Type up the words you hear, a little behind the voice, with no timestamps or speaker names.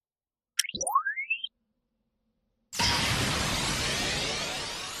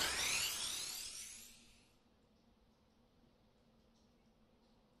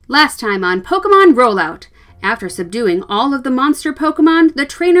Last time on Pokemon Rollout. After subduing all of the monster Pokemon, the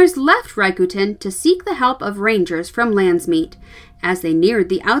trainers left Raikuten to seek the help of rangers from Landsmeet. As they neared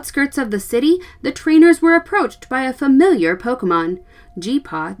the outskirts of the city, the trainers were approached by a familiar Pokemon.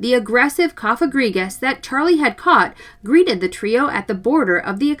 G-Paw, the aggressive Cofagrigus that Charlie had caught, greeted the trio at the border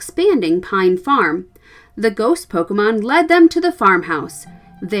of the expanding Pine Farm. The ghost Pokemon led them to the farmhouse.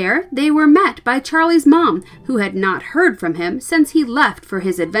 There, they were met by Charlie's mom, who had not heard from him since he left for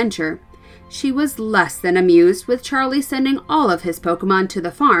his adventure. She was less than amused with Charlie sending all of his Pokemon to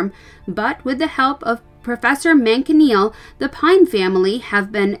the farm, but with the help of Professor Mankeneal, the Pine family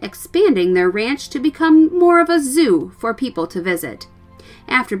have been expanding their ranch to become more of a zoo for people to visit.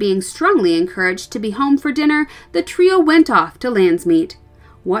 After being strongly encouraged to be home for dinner, the trio went off to Landsmeet.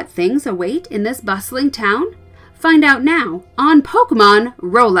 What things await in this bustling town? Find out now on Pokemon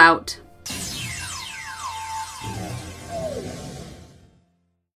Rollout.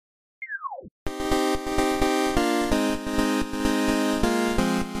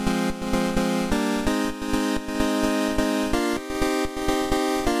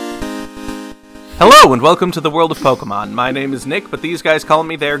 Hello and welcome to the world of Pokemon. My name is Nick, but these guys call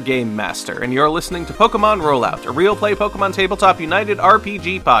me their Game Master, and you're listening to Pokemon Rollout, a real-play Pokemon Tabletop United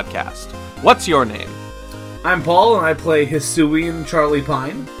RPG podcast. What's your name? I'm Paul, and I play Hisuian Charlie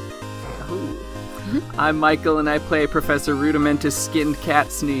Pine. I'm Michael, and I play Professor Rudimentus Skinned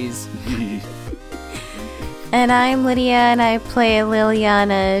Cat Sneeze. And I'm Lydia, and I play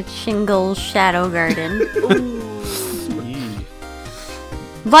Liliana Shingle Shadow Garden.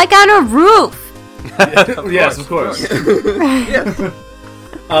 Like on a roof! Yes, of course.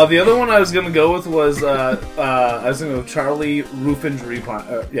 The other one I was going to go with was Charlie Roofing Injury Pine.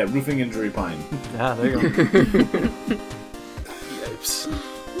 Roofing Injury Pine. Ah, there you go. Yipes.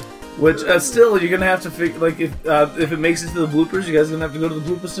 Which, still, you're going to have to figure, like, if it makes it to the bloopers, you guys are going to have to go to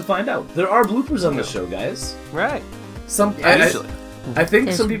the bloopers to find out. There are bloopers on the show, guys. Right. I think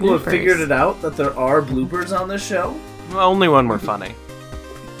There's some people bloopers. have figured it out, that there are bloopers on this show. Well, only when we're funny.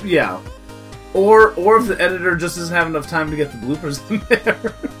 Yeah. Or if the editor just doesn't have enough time to get the bloopers in there.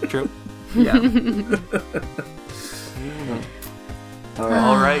 True. Yeah.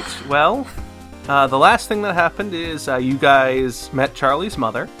 All right. Well, the last thing that happened is you guys met Charlie's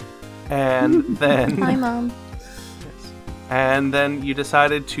mother, and then... Hi, Mom. And then you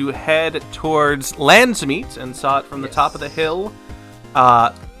decided to head towards Landsmeet and saw it from the top of the hill.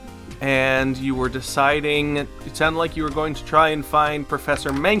 And you were deciding, it sounded like you were going to try and find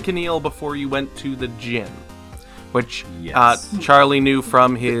Professor Mankeneal before you went to the gym. Which Charlie knew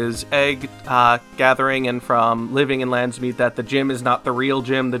from his egg gathering and from living in Landsmeet that the gym is not the real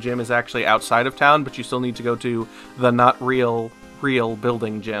gym. The gym is actually outside of town, but you still need to go to the not real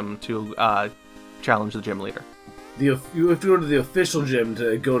building gym to challenge the gym leader. You have to go to the official gym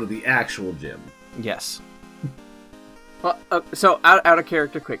to go to the actual gym. Yes. Well, so out of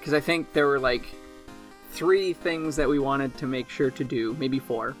character quick, because I think there were like 3 things that we wanted to make sure to do, maybe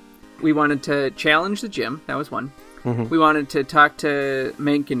 4. We wanted to challenge the gym, that was one. Mm-hmm. We wanted to talk to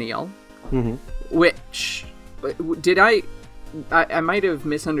Mankeneal, which, did I might have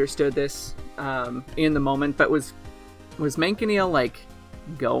misunderstood this in the moment, but was Mankeneal like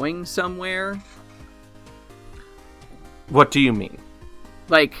going somewhere? What do you mean?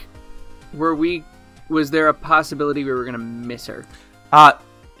 Like, was there a possibility we were going to miss her?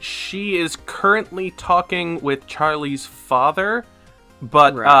 She is currently talking with Charlie's father,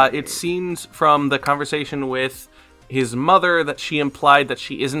 but it seems from the conversation with his mother that she implied that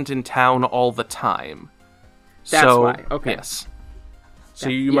she isn't in town all the time. That's why. Okay. Yes. So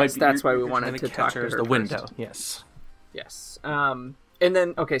you might. That's why we you're wanted trying to catch talk her to as her the first. window. Yes. Yes. And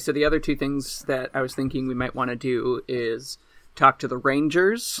then, okay, so the other 2 things that I was thinking we might want to do is talk to the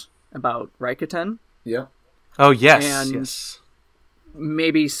Rangers about Raikuten. Yeah. Oh yes. And yes.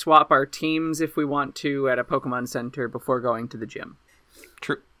 maybe swap our teams if we want to at a Pokemon Center before going to the gym.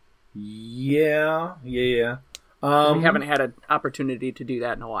 True. Yeah. We haven't had an opportunity to do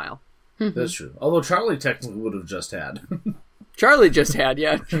that in a while. That's true. Although Charlie technically would have just had. Charlie just had,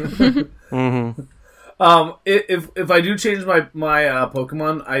 yeah. Mm-hmm. If I do change my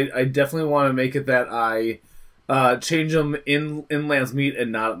Pokemon, I definitely want to make it that I change them in Landsmeet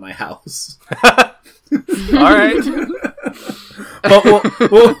and not at my house. All right. But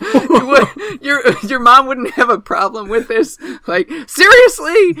your mom wouldn't have a problem with this. Like,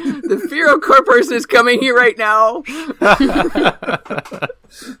 seriously, the Fearow Corp person is coming here right now.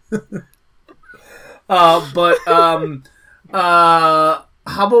 How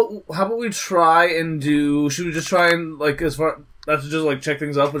about we try and do? Should we just try and like as far not to just like check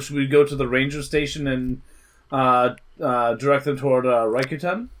things out, but should we go to the ranger station and direct them toward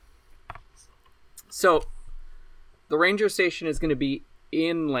Raikuten? So, the ranger station is going to be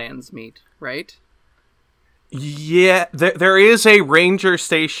in Landsmeet, right? Yeah, there is a ranger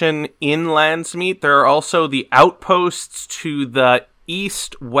station in Landsmeet. There are also the outposts to the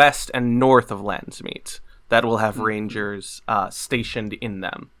east, west, and north of Landsmeet that will have rangers stationed in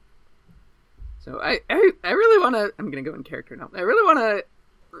them. So I really want to... I'm going to go in character now. I really want to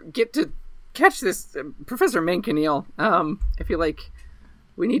get to catch this Professor Mankeneal. I feel like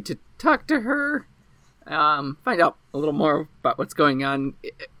we need to talk to her, find out a little more about what's going on.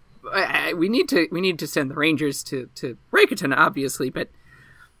 We need to send the rangers to Rakuten, obviously, but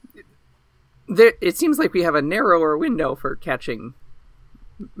it seems like we have a narrower window for catching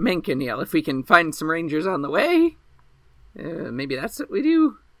Mankeneal. If we can find some rangers on the way, maybe that's what we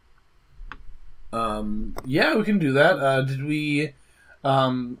do. Yeah, we can do that. Did we?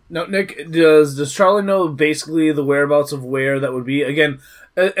 No, Nick. Does Charlie know basically the whereabouts of where that would be? Again,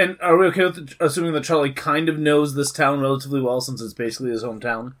 and are we okay with assuming that Charlie kind of knows this town relatively well since it's basically his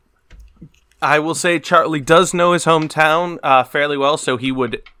hometown? I will say Charlie does know his hometown fairly well, so he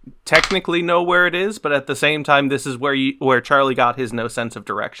would technically know where it is, but at the same time, this is where Charlie got his no sense of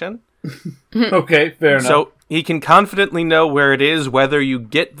direction. Okay, fair enough. So he can confidently know where it is. Whether you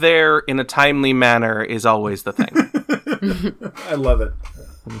get there in a timely manner is always the thing. I love it.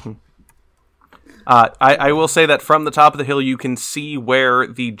 Mm-hmm. I will say that from the top of the hill, you can see where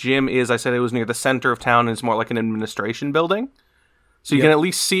the gym is. I said it was near the center of town. It's more like an administration building. So you can at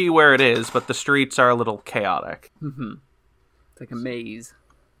least see where it is, but the streets are a little chaotic. Mm-hmm. It's like a maze.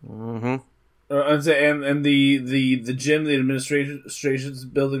 Mm-hmm. And the gym, the administration's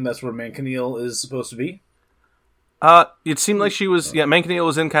building, that's where Mankeneal is supposed to be? It seemed like she was... Yeah, Mankeneal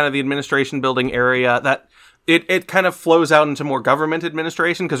was in kind of the administration building area. That it kind of flows out into more government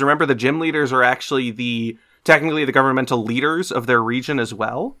administration, because remember, the gym leaders are actually technically the governmental leaders of their region as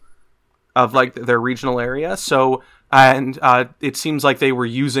well, of like their regional area. So... And it seems like they were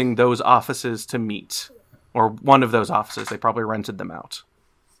using those offices to meet. Or one of those offices. They probably rented them out.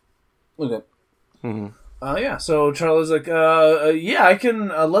 Okay. Mm-hmm. Yeah, so Charlie's like, yeah, I can,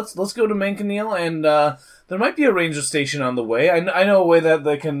 let's go to Mankeneal, and there might be a ranger station on the way. I know a way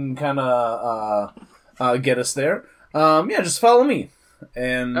that can kind of get us there. Yeah, just follow me.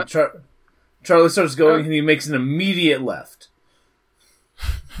 And Charlie starts going, and he makes an immediate left.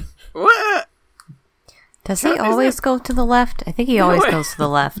 What? Does he always go to the left? I think he always goes to the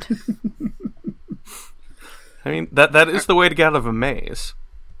left. I mean, that is the way to get out of a maze.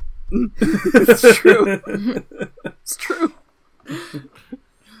 It's true. It's true.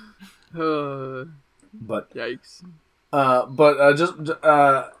 But yikes.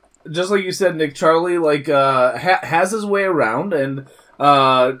 Just like you said, Nick, Charlie has his way around and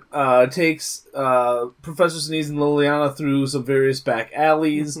takes Professor Sneeze and Liliana through some various back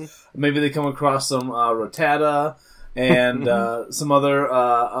alleys. Mm-hmm. Maybe they come across some Rattata and some other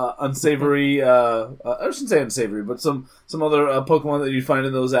unsavory. I shouldn't say unsavory, but some other Pokemon that you find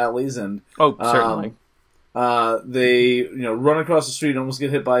in those alleys. And certainly. They run across the street and almost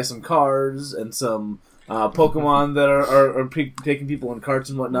get hit by some cars and some Pokemon that are taking people in carts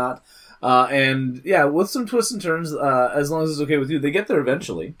and whatnot. And yeah, with some twists and turns, as long as it's okay with you, they get there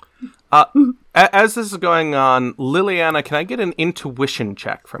eventually. As this is going on, Liliana, can I get an intuition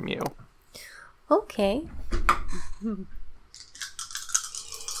check from you? Okay.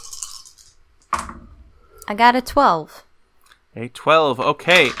 I got a 12. A 12,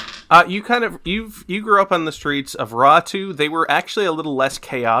 okay. You grew up on the streets of Ratu. They were actually a little less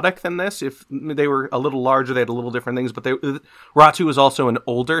chaotic than this. If they were a little larger, they had a little different things. But Ratu was also an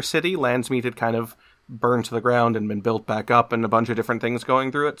older city. Landsmeet had kind of burned to the ground and been built back up, and a bunch of different things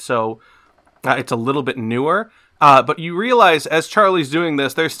going through it. So it's a little bit newer. But you realize as Charlie's doing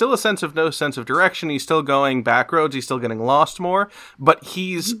this, there's still a sense of no sense of direction. He's still going back roads. He's still getting lost more. But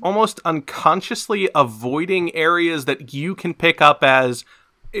he's almost unconsciously avoiding areas that you can pick up as...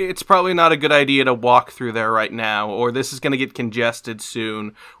 It's probably not a good idea to walk through there right now, or this is going to get congested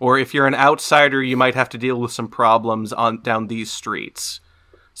soon, or if you're an outsider, you might have to deal with some problems down these streets.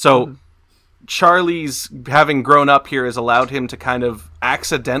 So Charlie's, having grown up here, has allowed him to kind of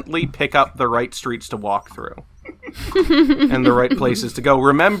accidentally pick up the right streets to walk through. And the right places to go.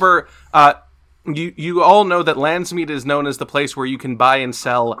 Remember, you all know that Landsmeet is known as the place where you can buy and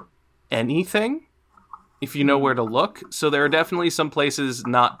sell anything, if you know where to look. So there are definitely some places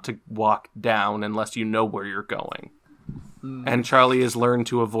not to walk down unless you know where you're going. And Charlie has learned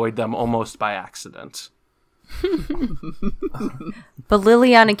to avoid them almost by accident. But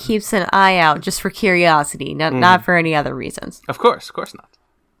Liliana keeps an eye out just for curiosity, not for any other reasons. Of course not.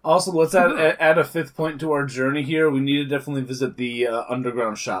 Also, let's add a fifth point to our journey here. We need to definitely visit the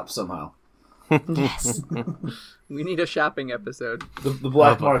underground shop somehow. Yes. We need a shopping episode. The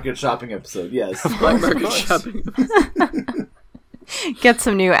black market shopping episode, yes. Black market shopping episode. Get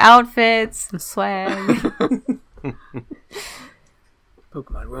some new outfits, some swag.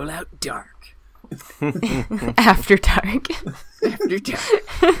 Pokemon Rollout Dark. After dark. After dark.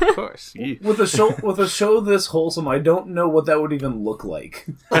 Of course. With a show this wholesome, I don't know what that would even look like.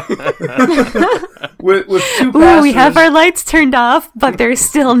 with two pastors. Ooh, we have our lights turned off, but there's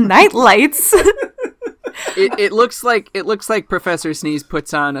still night lights. It looks like Professor Sneeze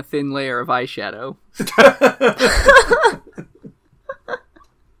puts on a thin layer of eyeshadow.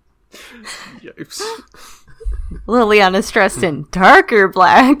 Yikes. Liliana's dressed in darker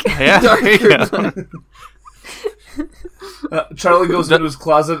black. Yeah. Darker black. Charlie goes into his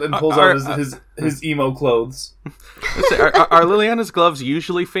closet and pulls out his emo clothes. Are Liliana's gloves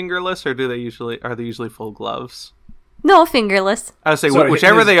usually fingerless, or are they usually full gloves? No, fingerless. I would say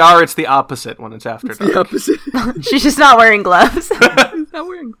whichever they are, it's the opposite when it's after dark. The opposite. She's just not wearing gloves. Not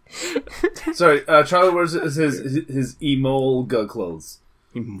wearing. Sorry, Charlie wears his emolga clothes.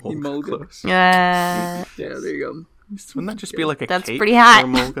 Emolga clothes. Yeah, there you go. Wouldn't that just be like a That's cape pretty hot. for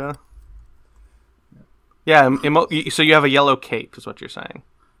Emolga? Yeah, so you have a yellow cape, is what you're saying.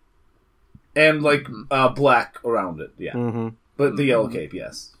 And, black around it, yeah. Mm-hmm. But the yellow cape,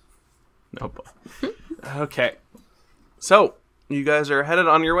 yes. Oh, boy. Okay. So, you guys are headed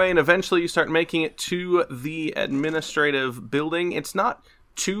on your way, and eventually you start making it to the administrative building. It's not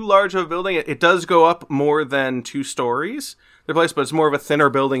too large of a building. It does go up more than 2 stories, the place, but it's more of a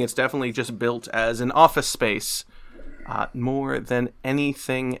thinner building. It's definitely just built as an office space, more than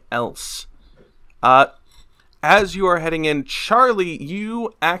anything else. As you are heading in, Charlie,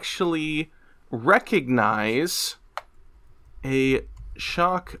 you actually recognize a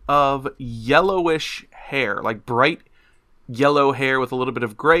shock of yellowish hair, like bright yellow hair with a little bit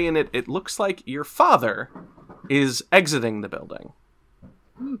of gray in it. It looks like your father is exiting the building.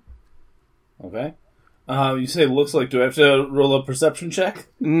 Okay. You say looks like, do I have to roll a perception check?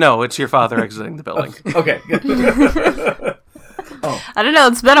 No, it's your father exiting the building. Okay. I don't know,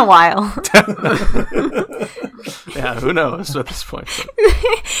 it's been a while. Yeah, who knows at this point. But...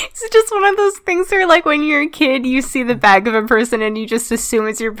 It's just one of those things where, like, when you're a kid, you see the back of a person and you just assume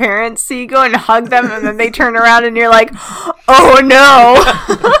it's your parents, so you go and hug them, and then they turn around and you're like, oh no!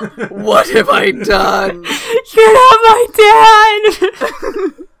 What have I done? You're not my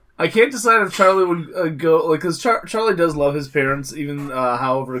dad! I can't decide if Charlie would go, because Charlie does love his parents, even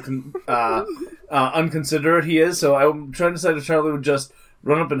however unconsiderate he is, so I'm trying to decide if Charlie would just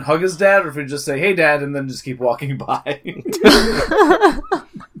run up and hug his dad, or if he'd just say, hey dad, and then just keep walking by.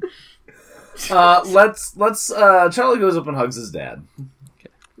 Charlie goes up and hugs his dad.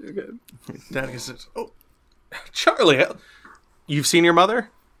 Okay. Dad says, oh, Charlie, you've seen your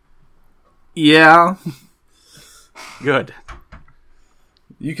mother? Yeah. Good.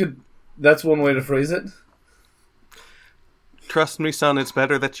 That's one way to phrase it. Trust me, son, it's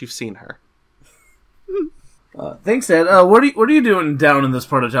better that you've seen her. Thanks, Dad. What are you doing down in this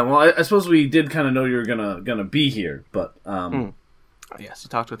part of town? Well, I suppose we did kind of know you were gonna be here, but Yes, you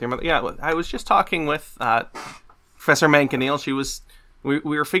talked with your mother. Yeah, I was just talking with Professor Mankenil. We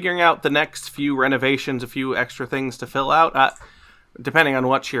were figuring out the next few renovations, a few extra things to fill out. Depending on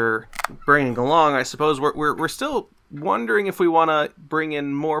what you're bringing along, I suppose we're still wondering if we want to bring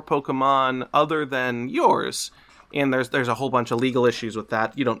in more Pokemon other than yours. And there's a whole bunch of legal issues with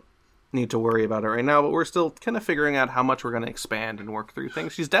that. You don't need to worry about it right now, but we're still kind of figuring out how much we're going to expand and work through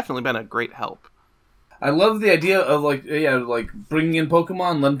things. She's definitely been a great help. I love the idea of bringing in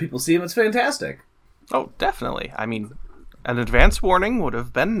Pokemon, letting people see them. It's fantastic. Oh, definitely. I mean, an advance warning would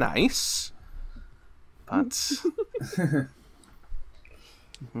have been nice, but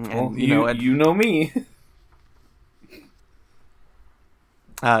well, you know me.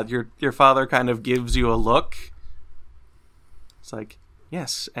 Your father kind of gives you a look. It's like,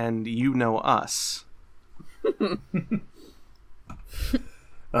 yes, and you know us.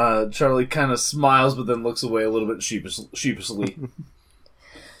 Charlie kind of smiles, but then looks away a little bit sheepishly.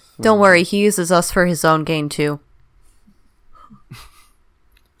 Don't worry, he uses us for his own gain, too.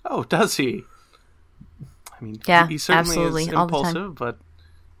 Oh, does he? I mean, yeah, he certainly absolutely, is impulsive, but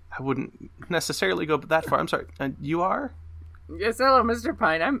I wouldn't necessarily go that far. I'm sorry, you are? Yes, hello, Mr.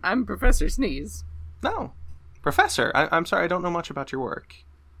 Pine. I'm Professor Sneeze. No, Professor. I'm sorry, I don't know much about your work.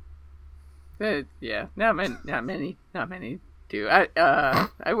 Yeah, not many do. I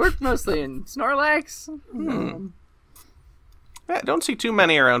work mostly in Snorlax. Yeah, I don't see too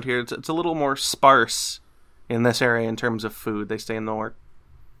many around here. It's a little more sparse in this area in terms of food. They stay in the more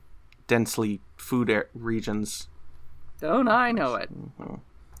densely food regions. Don't I know it? Mm-hmm.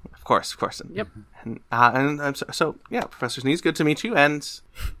 Of course. Yep. And so, yeah, Professor Sneeze, good to meet you, and...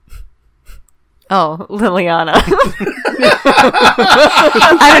 Oh, Liliana.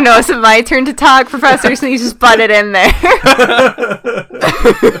 I don't know, is it my turn to talk? Professor Sneeze just butted in there.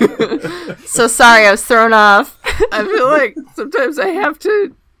 So sorry, I was thrown off. I feel like sometimes I have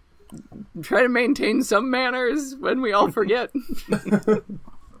to try to maintain some manners when we all forget.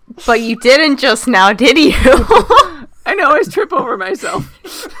 But you didn't just now, did you? I know, I always trip over myself.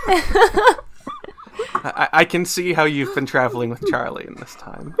 I can see how you've been traveling with Charlie in this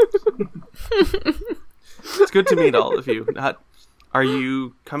time. It's good to meet all of you. Are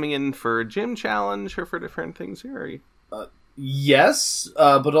you coming in for a gym challenge or for different things here? Are you? Yes,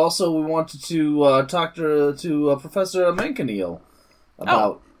 but also we wanted to talk to Professor Mankenil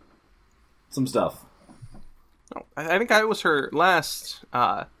about some stuff. Oh, I think I was her last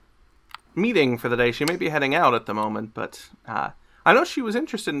meeting for the day. She may be heading out at the moment, but I know she was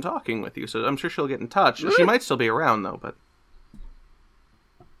interested in talking with you, so I'm sure she'll get in touch. She might still be around, though, but...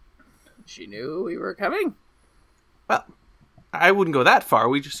 She knew we were coming? Well, I wouldn't go that far.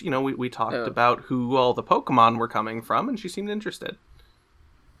 We just, we talked about who all the Pokemon were coming from, and she seemed interested.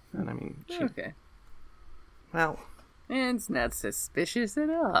 And I mean, Okay. Well... And it's not suspicious at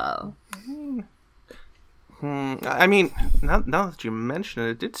all. I mean, now that you mention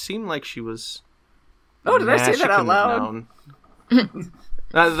it, it did seem like she was... Oh, did I say that out loud?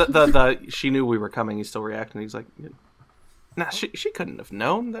 She knew we were coming. He's still reacting. He's like, nah, she couldn't have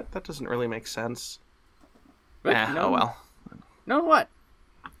known. That doesn't really make sense. No. Oh well. No what?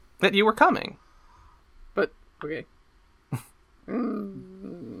 That you were coming. But okay.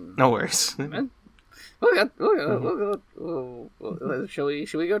 No worries. Shall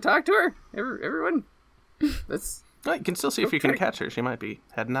we go talk to her? Everyone? Well, you can still see if you can catch her. She might be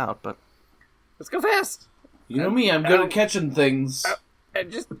heading out, but... Let's go fast! You know me, I'm good at catching things.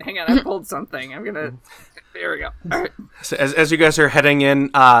 Just hang on, I pulled something. I'm gonna... There we go. All right. So as you guys are heading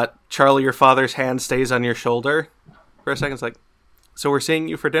in, Charlie, your father's hand stays on your shoulder for a second. It's like, so we're seeing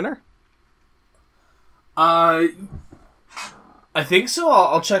you for dinner? I think so.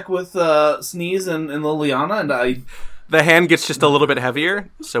 I'll check with Sneeze and Liliana, and The hand gets just a little bit heavier,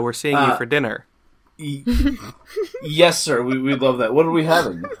 so we're seeing you for dinner. Yes, sir. We'd love that. What are we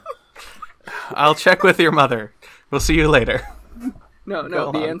having? I'll check with your mother. We'll see you later. No,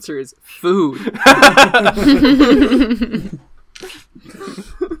 the answer is food.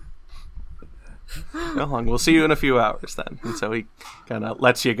 Go along. We'll see you in a few hours then. And so he kind of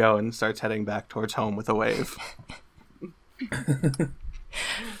lets you go and starts heading back towards home with a wave.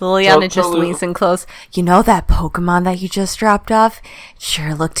 Liliana just leans in close. You know that Pokemon that you just dropped off? It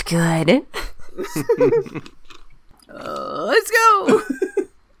sure looked good. Let's go!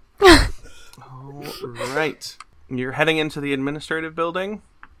 All right. You're heading into the administrative building?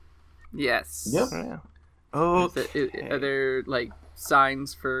 Yes. Yep. Yeah. Oh, Are there,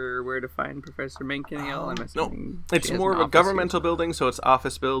 signs for where to find Professor Mankenil? I'm assuming no. It's more of a governmental building, so it's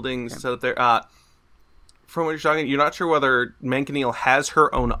office buildings. Okay. So there, from what you're talking, you're not sure whether Mankenil has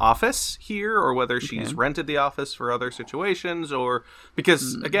her own office here, or whether she's rented the office for other situations, or...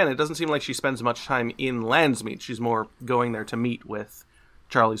 Because, again, it doesn't seem like she spends much time in Landsmeet. She's more going there to meet with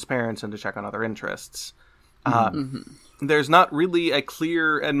Charlie's parents and to check on other interests. There's not really a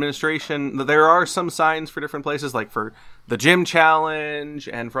clear administration. There are some signs for different places, like for the gym challenge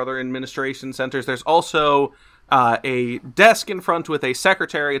and for other administration centers. There's also a desk in front with a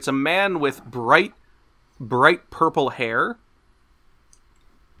secretary. It's a man with bright purple hair.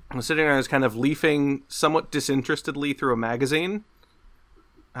 I'm sitting there, kind of leafing somewhat disinterestedly through a magazine.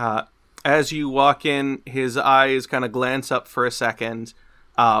 As you walk in, his eyes kind of glance up for a second.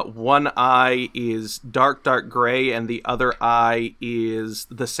 One eye is dark gray, and the other eye is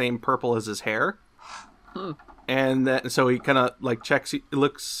the same purple as his hair. And then, so he kind of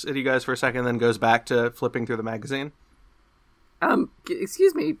looks at you guys for a second, then goes back to flipping through the magazine.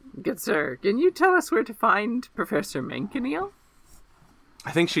 Excuse me, good sir. Can you tell us where to find Professor Mankenil?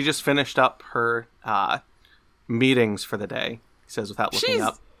 I think she just finished up her meetings for the day, he says without looking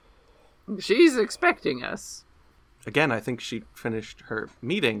up. She's expecting us. Again, I think she finished her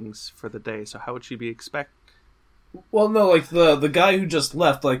meetings for the day, so how would she be Well, no, the guy who just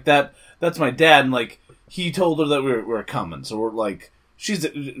left, that's my dad, and he told her that we're coming, so we're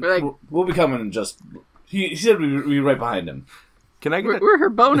we'll be coming in just... He said we'd be right behind him. Can I get we're her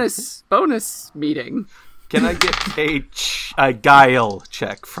bonus meeting. Can I get a guile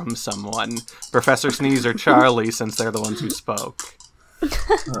check from someone? Professor Sneeze or Charlie, since they're the ones who spoke.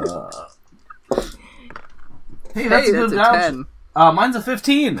 Hey, that's a good round. 10. Mine's a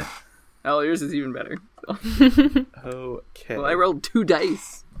 15. Oh, yours is even better. Okay. Well, I rolled 2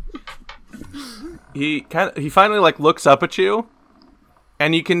 dice. he finally like looks up at you,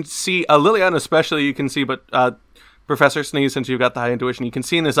 and you can see Liliana especially. You can see, but Professor Sneeze, since you've got the high intuition, you can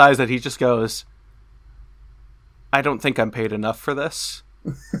see in his eyes that he just goes, "I don't think I'm paid enough for this."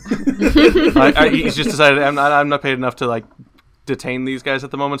 He's just decided I'm not paid enough to like detain these guys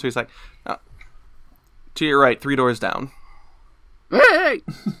at the moment. So he's like, oh, "To your right, 3 doors down." Hey!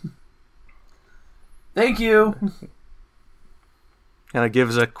 Thank you. And it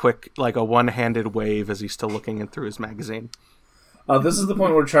gives a quick, like a one-handed wave as he's still looking through his magazine. This is the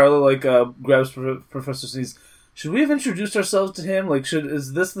point where Charlie grabs Professor Sneeze. Should we have introduced ourselves to him?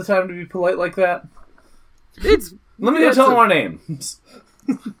 Is this the time to be polite like that? Let me go tell him our names.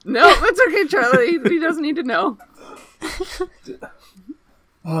 No, that's okay, Charlie. He doesn't need to know.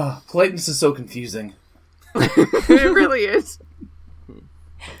 Politeness is so confusing. It really is.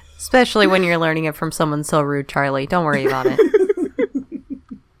 Especially when you're learning it from someone so rude, Charlie. Don't worry about it.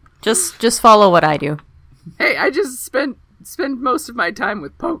 Just follow what I do. Hey, I just spend most of my time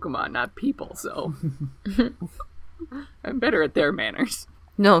with Pokemon, not people, so I'm better at their manners.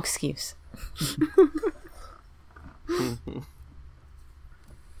 No excuse.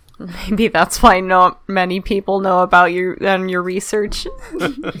 Maybe that's why not many people know about you and your research.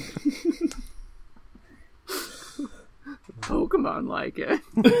 Pokemon like it.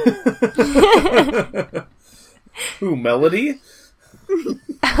 Who, Melody?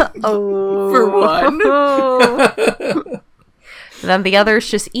 Oh, for one. Then the others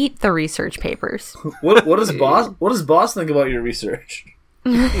just eat the research papers. What does Boss think about your research?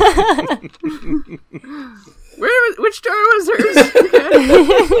 Which door was hers?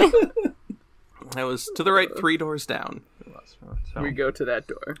 That was to the right, 3 doors down. So. We go to that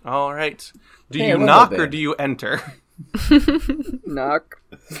door. All right. Do you knock or do you enter? Knock.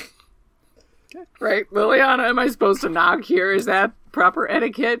 Right, Liliana, am I supposed to knock here? Is that proper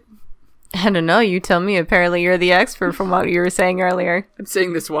etiquette? I don't know. You tell me. Apparently you're the expert from what you were saying earlier. I'm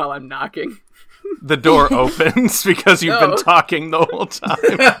saying this while I'm knocking. The door opens because you've been talking the whole time.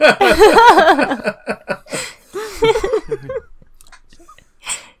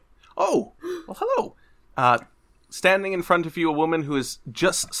 Oh, well, hello. Standing in front of you, a woman who is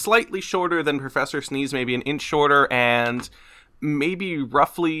just slightly shorter than Professor Sneeze, maybe an inch shorter, and maybe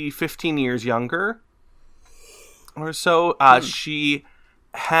roughly 15 years younger or so. She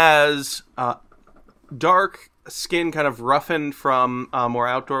has dark skin, kind of roughened from more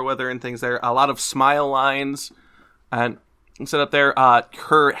outdoor weather and things there. A lot of smile lines and set up there.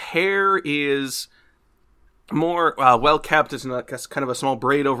 Her hair is more well kept. It's kind of a small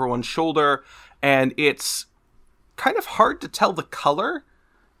braid over one shoulder, and it's kind of hard to tell the color.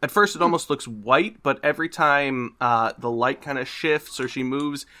 At first it almost looks white, but every time the light kind of shifts or she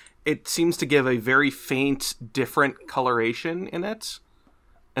moves, it seems to give a very faint, different coloration in it,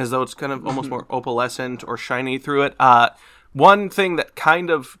 as though it's kind of almost more opalescent or shiny through it. One thing that kind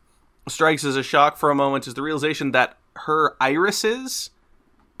of strikes as a shock for a moment is the realization that her irises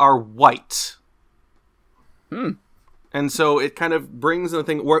are white. And so it kind of brings in the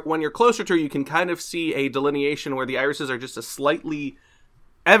thing where when you're closer to her, you can kind of see a delineation where the irises are just a slightly,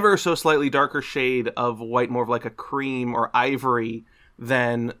 ever so slightly darker shade of white, more of like a cream or ivory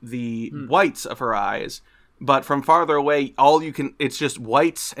than the whites of her eyes. But from farther away, it's just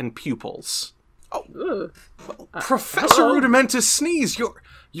whites and pupils. Oh, Professor Rudimentus Sneeze,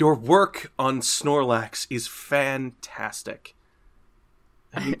 your work on Snorlax is fantastic.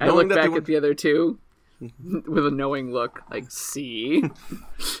 I look back at the other two with a knowing look, like, see?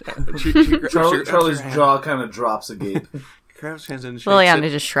 Charlie's jaw kind of drops agape.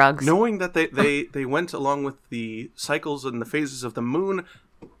 Liliana just shrugs. Knowing that they went along with the cycles and the phases of the moon,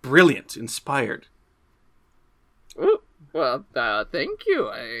 brilliant, inspired. Ooh, well, thank you.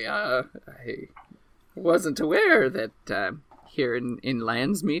 I wasn't aware that here in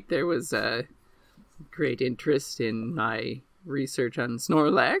Landsmeet there was great interest in my research on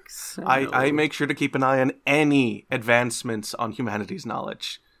Snorlax. I make sure to keep an eye on any advancements on humanity's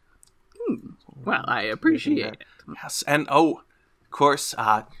knowledge. Well, I appreciate it. Yes, and of course,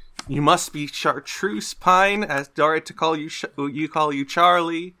 you must be Chartreuse Pine, as Dorit to call you. You call you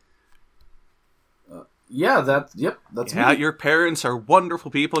Charlie. That's me. Your parents are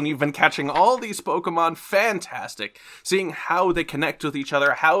wonderful people, and you've been catching all these Pokemon. Fantastic. Seeing how they connect with each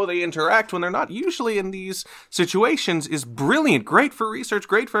other, how they interact when they're not usually in these situations is brilliant. Great for research,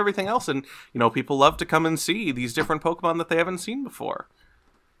 great for everything else, and, people love to come and see these different Pokemon that they haven't seen before.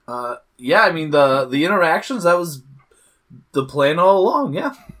 I mean, the interactions, that was the plan all along,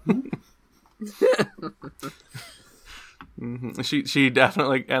 yeah. She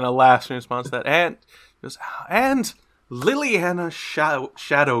definitely, and a last response to that, and Liliana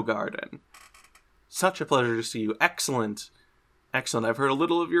Shadow Garden. Such a pleasure to see you. Excellent. Excellent. I've heard a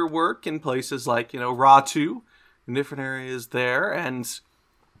little of your work in places like, Ratu, in different areas there, and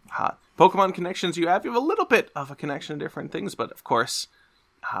Pokemon connections you have. You have a little bit of a connection to different things, but of course,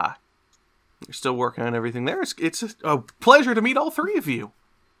 you're still working on everything there. It's a pleasure to meet all three of you.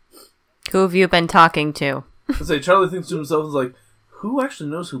 Who have you been talking to? I say Charlie thinks to himself, is like, who actually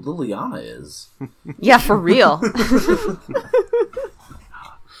knows who Liliana is? Yeah, for real.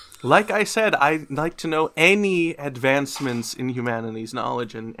 Like I said, I'd like to know any advancements in humanity's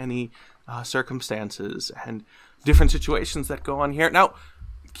knowledge and any circumstances and different situations that go on here. Now,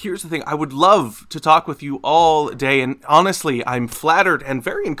 here's the thing. I would love to talk with you all day, and honestly, I'm flattered and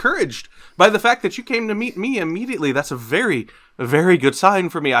very encouraged by the fact that you came to meet me immediately. That's a very good sign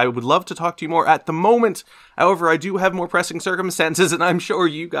for me. I would love to talk to you more. At the moment, however, I do have more pressing circumstances, and I'm sure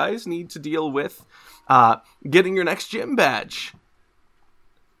you guys need to deal with getting your next gym badge.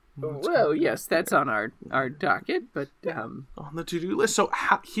 Well, yes, that's on our docket, but on the to-do list. So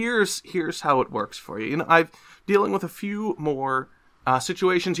here's how it works for you. I'm dealing with a few more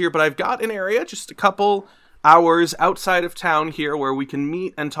situations here, but I've got an area, just a couple hours outside of town here, where we can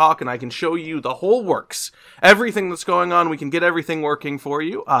meet and talk, and I can show you the whole works, everything that's going on. We can get everything working for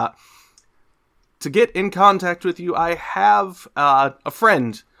you. To get in contact with you, I have a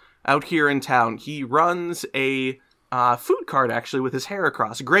friend out here in town. He runs a food cart, actually, with his hair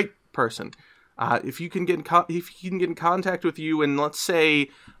across. A great person. If he can get in contact with you in, let's say,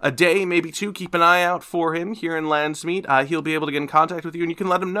 a day, maybe two, keep an eye out for him here in Landsmeet. He'll be able to get in contact with you, and you can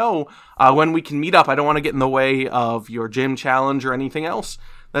let him know when we can meet up. I don't want to get in the way of your gym challenge or anything else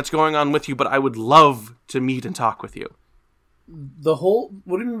that's going on with you, but I would love to meet and talk with you. What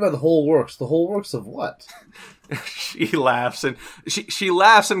do you mean by the whole works? The whole works of what? She laughs, and she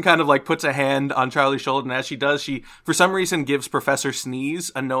laughs and kind of like puts a hand on Charlie's shoulder, and as she does, she for some reason gives Professor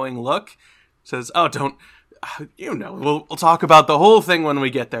Sneeze a knowing look. Says, "Oh, don't, we'll talk about the whole thing when we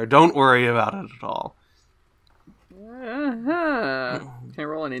get there. Don't worry about it at all." Can I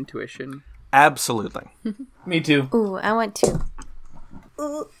roll an intuition? Absolutely. Me too. Ooh, I want to.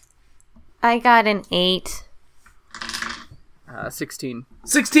 Ooh. I got an 8. 16.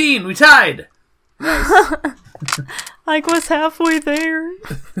 16! We tied! Nice. I was halfway there.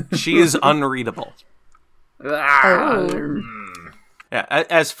 She is unreadable. Oh. Yeah,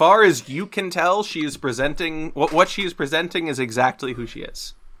 as far as you can tell, she is presenting... What she is presenting is exactly who she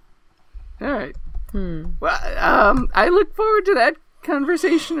is. All right. Well, I look forward to that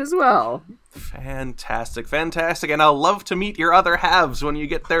conversation as well. Fantastic. And I'll love to meet your other halves when you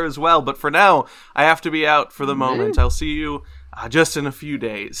get there as well. But for now, I have to be out for the moment. I'll see you just in a few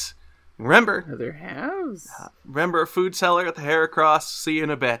days. Remember... Other halves? Remember, food seller at the Heracross. See you in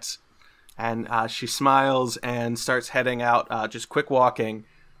a bit. And she smiles and starts heading out, just quick walking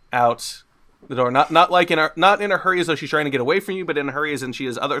out the door. Not in a hurry as though she's trying to get away from you, but in a hurry as in she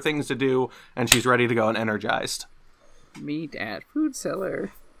has other things to do and she's ready to go and energized. Meet at food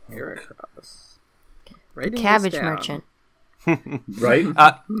seller Heracross. Cabbage merchant. Right?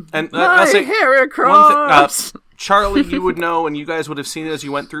 And I'll say Heracross. Charlie, you would know, and you guys would have seen it as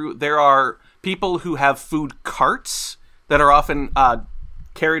you went through. There are people who have food carts that are often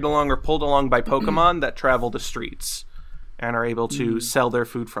carried along or pulled along by Pokemon that travel the streets and are able to sell their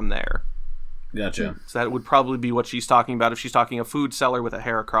food from there. Gotcha. So that would probably be what she's talking about. If she's talking a food seller with a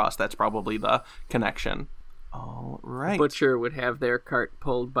Heracross, that's probably the connection. All right. Butcher would have their cart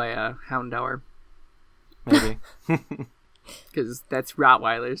pulled by a Houndour. Maybe. Because that's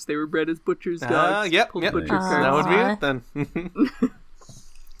Rottweilers. They were bred as butcher's dogs. Yep. Butcher That would be it then.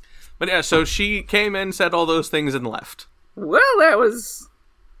 But yeah, so she came in, said all those things, and left. Well, that was...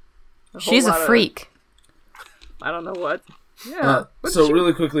 She's a freak. I don't know what. Yeah.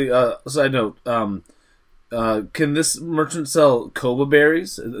 Really quickly, side note, can this merchant sell Koba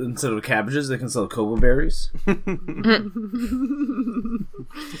berries instead of cabbages? They can sell Koba berries.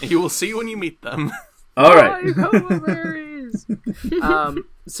 You will see when you meet them. All right. Koba berries.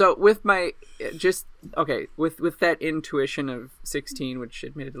 So with my with that intuition of 16, which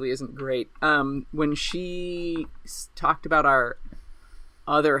admittedly isn't great. When she talked about our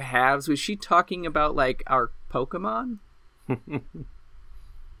other halves, was she talking about like our Pokemon?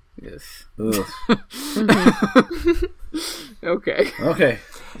 Yes. Okay.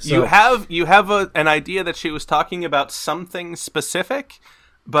 So, you have an idea that she was talking about something specific,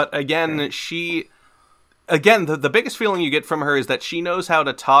 but again, the biggest feeling you get from her is that she knows how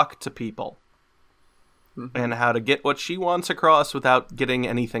to talk to people and how to get what she wants across without getting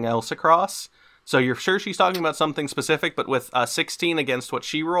anything else across. So you're sure she's talking about something specific, but with 16 against what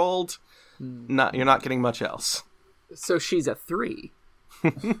she rolled, you're not getting much else. So she's a 3.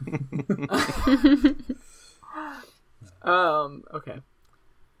 Okay.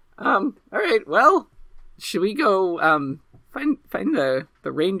 All right. Well, should we go find the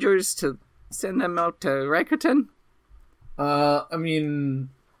Rangers to send them out to Rakuten? I mean,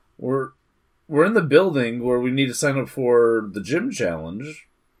 we're in the building where we need to sign up for the gym challenge.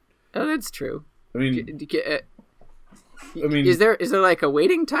 Oh, that's true. I mean, is there like a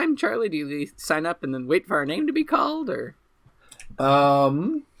waiting time, Charlie? Do you sign up and then wait for our name to be called, or?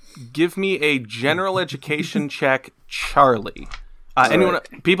 Give me a general education check, Charlie.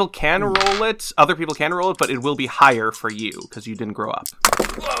 People can roll it. Other people can roll it, but it will be higher for you because you didn't grow up.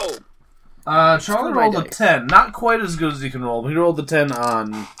 Whoa! Charlie rolled a 10. Not quite as good as he can roll, but he rolled a 10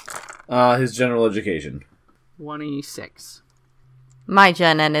 on his general education. 26. My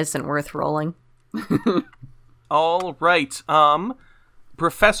Gen Ed isn't worth rolling. All right.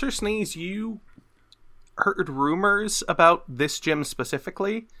 Professor Sneeze, you heard rumors about this gym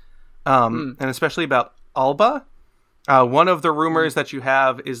specifically, and especially about Alba. One of the rumors that you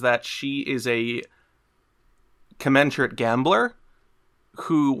have is that she is a commensurate gambler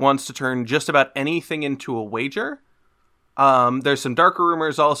who wants to turn just about anything into a wager. There's some darker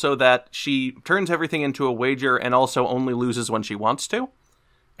rumors also that she turns everything into a wager and also only loses when she wants to,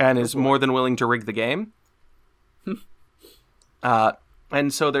 and is more than willing to rig the game.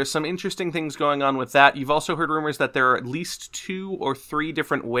 And so there's some interesting things going on with that. You've also heard rumors that there are at least 2 or 3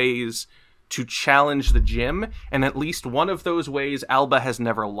 different ways to challenge the gym, and at least one of those ways Alba has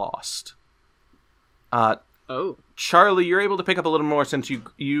never lost. Charlie, you're able to pick up a little more since you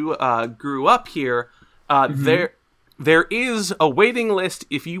grew up here. There is a waiting list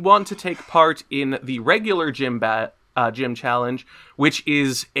if you want to take part in the regular gym challenge, which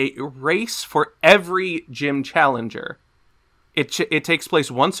is a race for every gym challenger. It takes place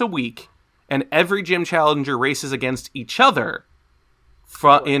once a week, and every gym challenger races against each other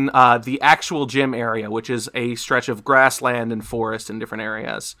in the actual gym area, which is a stretch of grassland and forest in different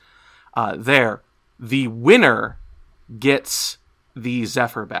areas. The winner gets the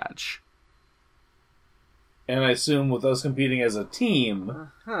Zephyr badge. And I assume with us competing as a team...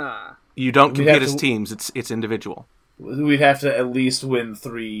 You don't compete as teams, it's individual. We'd have to at least win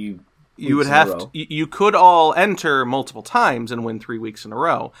 3 You would have to, you could all enter multiple times and win 3 weeks in a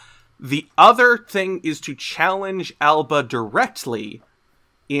row. The other thing is to challenge Alba directly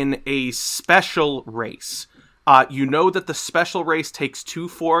in a special race. You know that the special race takes 2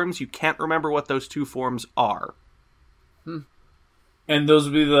 forms. You can't remember what those 2 forms are. And those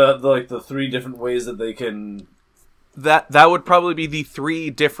would be the 3 different ways that they can... That would probably be the 3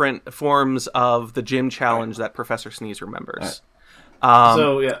 different forms of the gym challenge that Professor Sneeze remembers.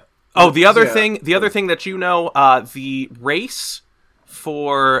 So, yeah. Oh, the other thing that you know, the race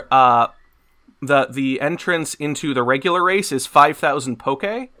for the entrance into the regular race is 5,000 poke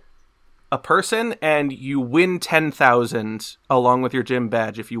a person, and you win 10,000 along with your gym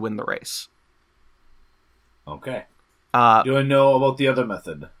badge if you win the race. Okay. Do I know about the other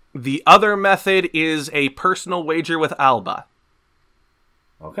method? The other method is a personal wager with Alba.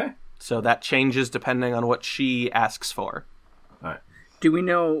 Okay. So that changes depending on what she asks for. All right. Do we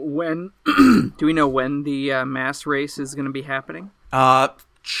know when? Do we know when the mass race is going to be happening?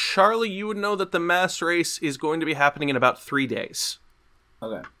 Charlie, you would know that the mass race is going to be happening in about 3 days.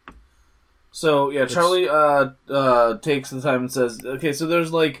 Okay. So yeah, Charlie takes the time and says, "Okay, so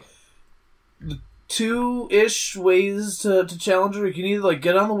there's like 2-ish ways to challenge her. You can either like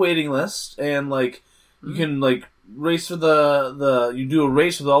get on the waiting list and like you can like race for you do a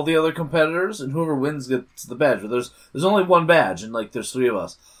race with all the other competitors, and whoever wins gets the badge. But there's only one badge, and like there's 3 of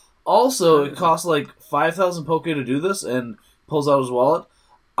us. Also, it costs like 5,000 poke to do this, and pulls out his wallet.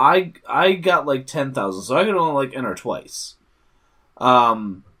 I got like 10,000, so I could only like enter twice.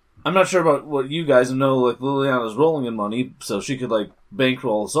 I'm not sure about what you guys know. Like Liliana's rolling in money, so she could like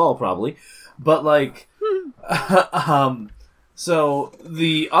bankroll us all probably. But like, so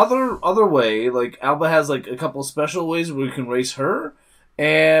the other way, like Alba has like a couple special ways where we can race her,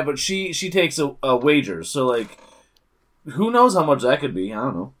 but she takes a wager. So like, who knows how much that could be? I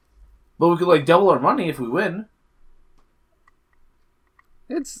don't know, but we could like double our money if we win.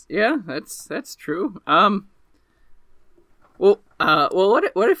 That's true. Well,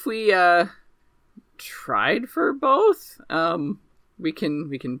 what if we tried for both? We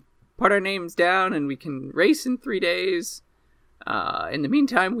can put our names down and we can race in 3 days. In the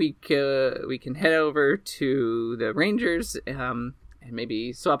meantime, we can head over to the Rangers and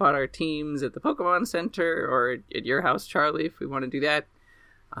maybe swap out our teams at the Pokemon Center or at your house, Charlie, if we want to do that.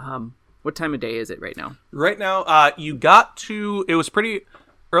 What time of day is it right now? Right now, you got to... It was pretty...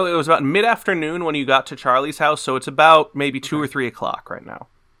 Early, it was about mid-afternoon when you got to Charlie's house, so it's about maybe 2 or 3 o'clock right now.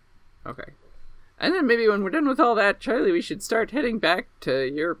 Okay. And then maybe when we're done with all that, Charlie, we should start heading back to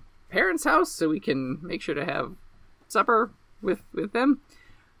your parents' house so we can make sure to have supper with them.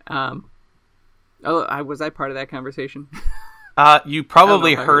 Was I part of that conversation? You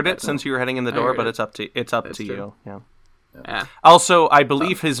probably heard it since you were heading in the door, but it's up to you. Yeah. Also, I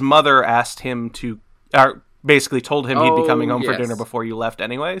believe his mother asked him to, or basically told him he'd be coming home for dinner before you left,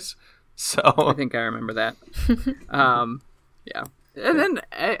 anyways. So I think I remember that. Yeah. And then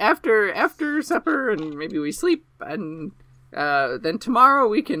after supper, and maybe we sleep, and then tomorrow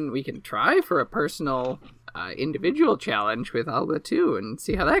we can try for a personal individual challenge with Alba too, and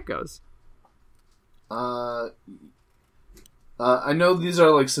see how that goes. I know these are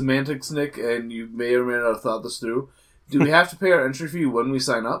like semantics, Nick, and you may or may not have thought this through. Do we have to pay our entry fee when we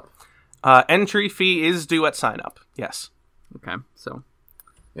sign up? Entry fee is due at sign up. Yes. Okay. So.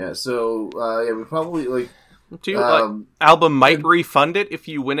 Yeah. So we probably Alba might refund it if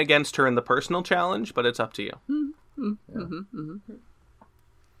you win against her in the personal challenge, but it's up to you.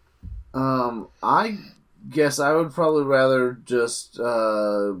 I guess I would probably rather just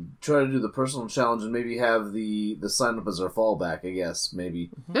try to do the personal challenge and maybe have the sign up as our fallback. I guess maybe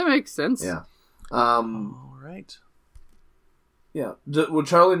that makes sense. Yeah. All right. Yeah. Would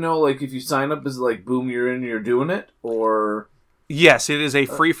Charlie know, like, if you sign up, is it like, boom, you're in, you're doing it? Or... Yes, it is a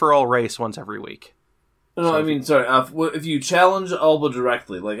free-for-all race once every week. No, I mean, sorry. If you challenge Alba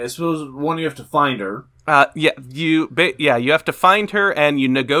directly, like, I suppose, one, you have to find her. You have to find her, and you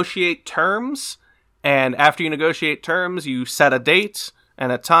negotiate terms, and after you negotiate terms, you set a date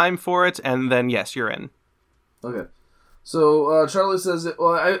and a time for it, and then, yes, you're in. Okay. So, Charlie says,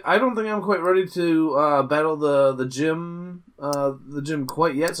 I don't think I'm quite ready to battle the gym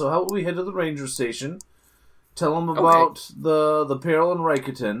quite yet, so how about we head to the ranger station, tell them about the peril in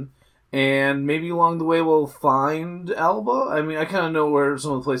Rikuten, and maybe along the way we'll find Alba? I mean, I kind of know where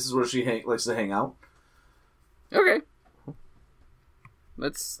some of the places where she likes to hang out. Okay.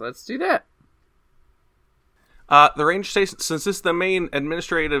 Let's do that. The ranger station, since this is the main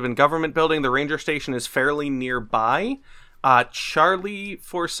administrative and government building, the ranger station is fairly nearby. Charlie,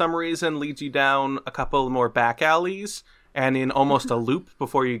 for some reason, leads you down a couple more back alleys and in almost a loop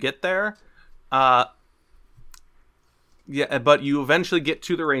before you get there. But you eventually get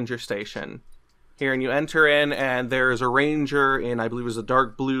to the ranger station here, and you enter in, and there's a ranger in, I believe it was a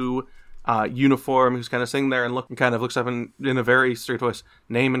dark blue uniform, who's kind of sitting there and looks up in a very straight voice,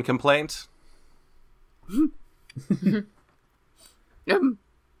 name and complaint.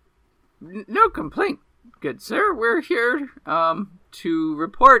 No complaint, good sir. We're here to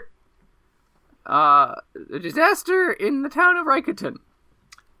report a disaster in the town of Rikuten.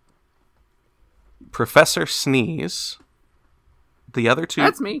 Professor Sneeze. The other two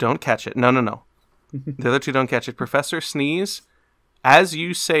don't catch it. No. The other two don't catch it. Professor Sneeze, as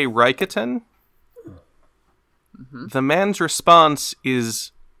you say Rikuten, the man's response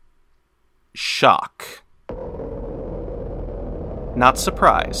is shock. Not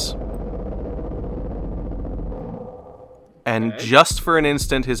surprise. And just for an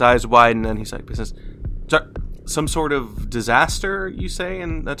instant, his eyes widen, and he's like, some sort of disaster, you say,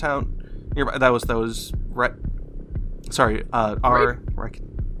 in the town nearby? That was right. Sorry, Rikuten.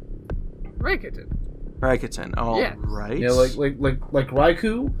 Oh, yeah. Right. Yeah, like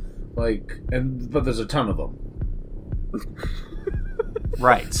Raikou, but there's a ton of them.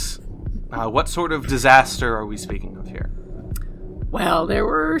 Right. What sort of disaster are we speaking of here? Well, there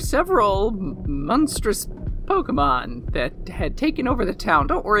were several monstrous Pokemon that had taken over the town.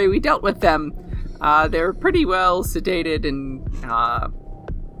 Don't worry, we dealt with them. They're pretty well sedated and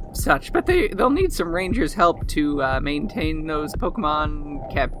such, but they'll need some rangers' help to maintain those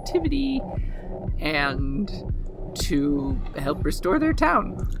Pokemon captivity and to help restore their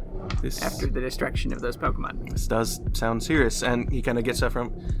town after the destruction of those Pokemon. This does sound serious, and he kind of gets up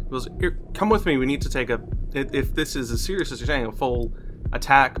from... Goes, here, come with me, we need to take if this is as serious as you're saying, a full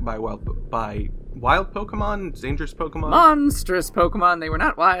attack by wild Pokemon? Dangerous Pokemon? Monstrous Pokemon. They were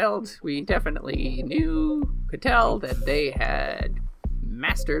not wild. We definitely could tell that they had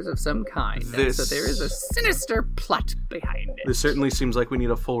masters of some kind. So there is a sinister plot behind it. This certainly seems like we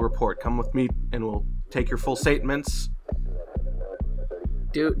need a full report. Come with me, and we'll take your full statements.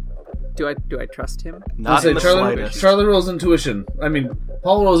 Do I trust him? Not in the slightest. Charlie rolls intuition. I mean,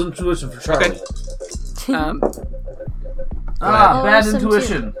 Paul rolls intuition for Charlie. Okay. Bad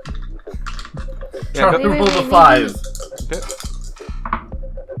intuition. Charlie rolled a 5. Okay.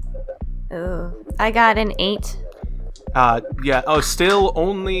 Oh, I got an 8. Still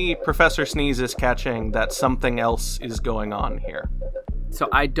only Professor Sneeze is catching that something else is going on here. So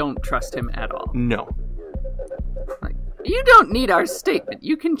I don't trust him at all. No. Like, you don't need our statement.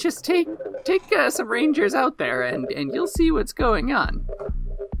 You can just take some rangers out there and you'll see what's going on.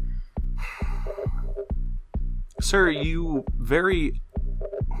 Sir, you very...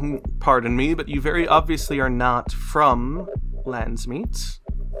 Pardon me, but you very obviously are not from Landsmeet.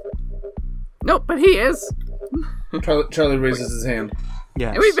 Nope, but he is. Charlie raises his hand.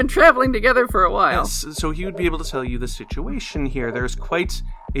 Yes. And we've been traveling together for a while. Yes, so he would be able to tell you the situation here. There's quite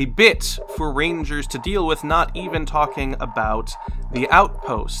a bit for Rangers to deal with, not even talking about the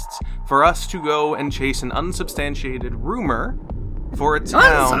outposts. For us to go and chase an unsubstantiated rumor for a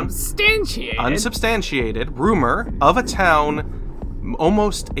town... Unsubstantiated rumor of a town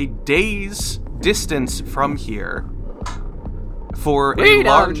almost a day's distance from here for a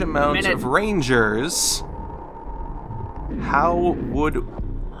large amount of Rangers. How would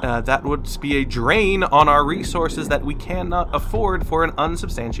that would be a drain on our resources that we cannot afford for an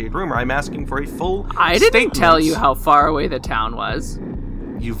unsubstantiated rumor? I'm asking for a full I didn't statement. tell you how far away the town was.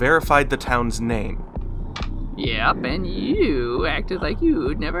 You verified the town's name. Yep, and you acted like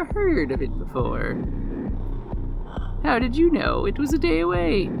you'd never heard of it before. How did you know it was a day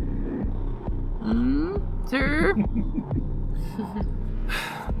away? Sir?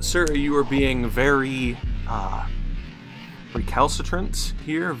 Sir, you are being very recalcitrant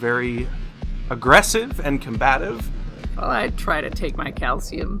here, very aggressive and combative. Well, I'd try to take my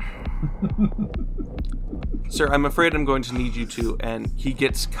calcium. Sir, I'm afraid I'm going to need you to, and he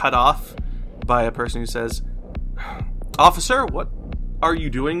gets cut off by a person who says, Officer, what are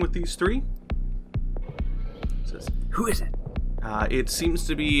you doing with these three? He says, Who is it? It seems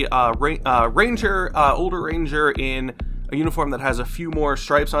to be a ranger, older ranger in a uniform that has a few more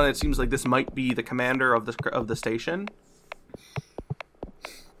stripes on it. It seems like this might be the commander of the station.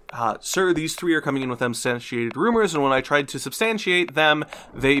 Sir, these three are coming in with unsubstantiated rumors, and when I tried to substantiate them,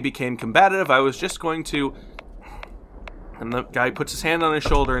 they became combative. I was just going to... And the guy puts his hand on his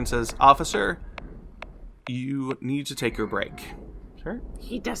shoulder and says, Officer, you need to take your break. Sir?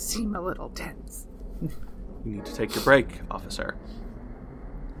 He does seem a little tense. You need to take your break, officer.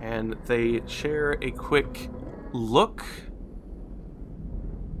 And they share a quick look.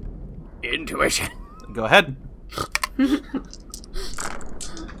 Intuition. Go ahead. I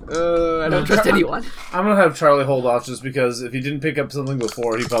don't trust anyone. I'm gonna have Charlie hold off just because if he didn't pick up something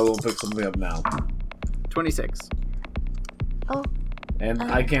before, he probably won't pick something up now. 26. Oh. And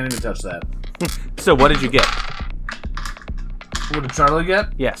I can't even touch that. So what did you get? What did Charlie get?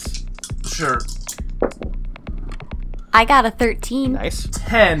 Yes. Sure. I got a 13. Nice.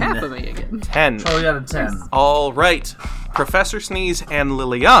 10. Half of me again. 10. Charlie got a 10. All right. Professor Sneeze and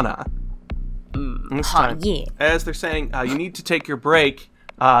Liliana. This time, yeah. as they're saying, you need to take your break,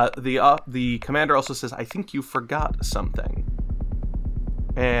 the commander also says, I think you forgot something.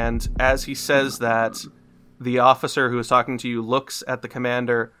 And as he says that, the officer who is talking to you looks at the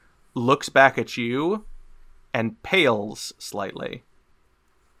commander, looks back at you, and pales slightly.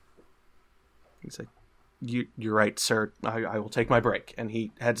 He's like, You're right, sir. I will take my break. And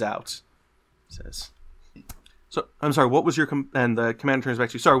he heads out. He says, So, I'm sorry, what was your... and the commander turns back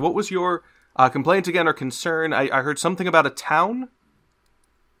to you. Sorry, what was your complaint again or concern? I heard something about a town?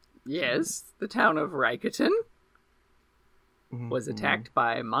 Yes, the town of Raikkoten was attacked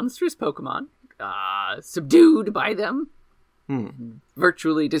by monstrous Pokemon, subdued by them,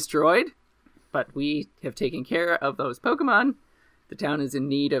 virtually destroyed. But we have taken care of those Pokemon. The town is in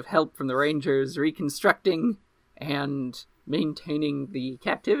need of help from the Rangers reconstructing and maintaining the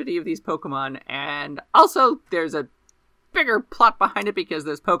captivity of these Pokemon. And also, there's a bigger plot behind it because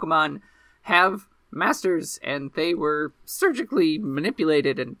those Pokemon have masters and they were surgically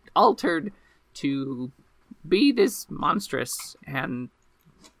manipulated and altered to be this monstrous and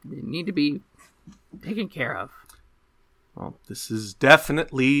they need to be taken care of. Well, this is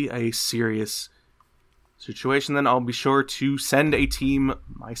definitely a serious situation. Then I'll be sure to send a team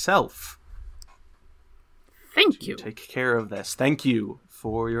myself. Thank you. Take care of this. Thank you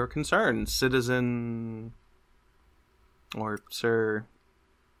for your concern, citizen... or sir...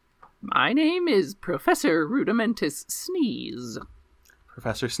 My name is Professor Rudimentus Sneeze.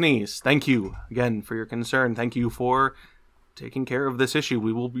 Professor Sneeze, thank you again for your concern. Thank you for taking care of this issue.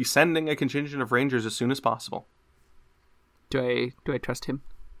 We will be sending a contingent of Rangers as soon as possible. Do I trust him?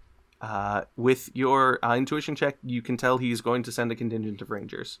 With your intuition check, you can tell he's going to send a contingent of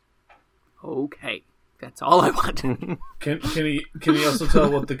Rangers. Okay, that's all I want. Can he also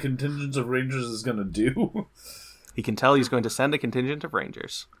tell what the contingent of Rangers is going to do? He can tell he's going to send a contingent of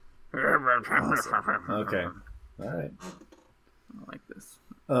Rangers. Okay. All right. I like this.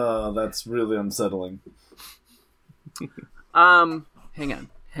 That's really unsettling. on.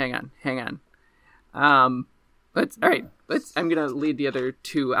 I'm gonna lead the other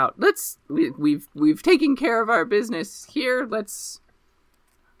two out. We've taken care of our business here. Let's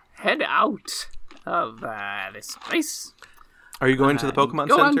head out of this place. Are you going to the Pokemon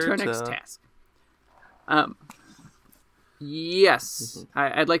Go Center? on to our next task. Yes.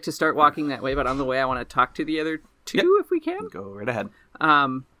 I'd like to start walking that way, but on the way I want to talk to the other two if we can. Go right ahead.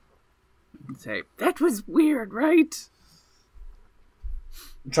 Say, that was weird, right?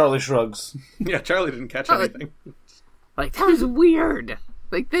 Charlie shrugs. Yeah, Charlie didn't catch anything. Like, that was weird.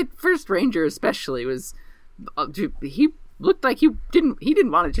 Like, that first ranger especially was... he looked like he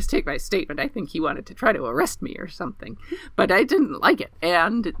didn't want to just take my statement. I think he wanted to try to arrest me or something. But I didn't like it.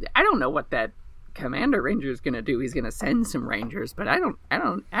 And I don't know what that commander ranger is going to do. He's going to send some rangers, but I don't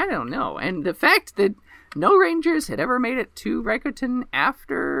know. And the fact that no rangers had ever made it to Raikkoten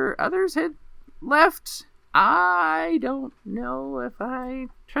after others had left, I don't know if I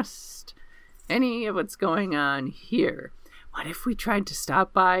trust any of what's going on here. What if we tried to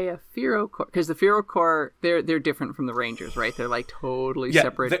stop by a Firo Corps? Because the Firo Corps, they're different from the Rangers, right? They're like totally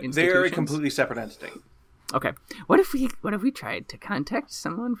separate institutions. They're a completely separate entity. Okay. What if we tried to contact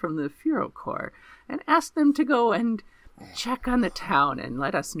someone from the Firo Corps and ask them to go and check on the town and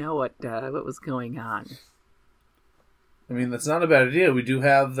let us know what was going on? I mean, that's not a bad idea. We do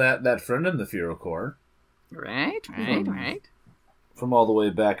have that friend in the Firo Corps. Right. From all the way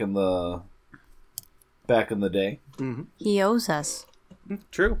back in the day. Mm-hmm. He owes us.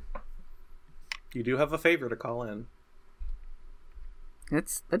 True. You do have a favor to call in.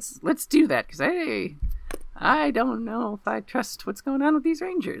 Let's do that, because I don't know if I trust what's going on with these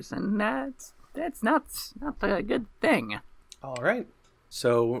rangers, and that's not a good thing. All right.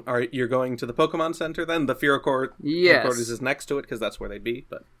 So, you're going to the Pokemon Center then? The Firo Corps yes. headquarters is next to it, because that's where they'd be.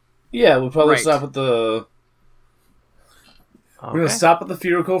 But yeah, we'll probably right. stop at the. okay. We're gonna stop at the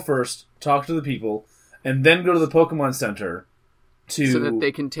Firo Corps first, talk to the people, and then go to the Pokemon Center so that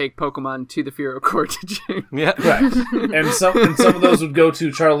they can take Pokemon to the Firo Corps to gym. Yeah. Correct. and some of those would go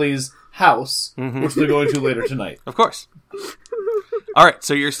to Charlie's house, which they're going to later tonight. Of course. All right,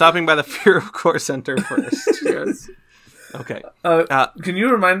 so you're stopping by the Firo Corps Center first. Yes. Okay. Can you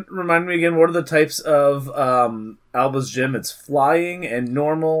remind me again? What are the types of Alba's gym? It's flying and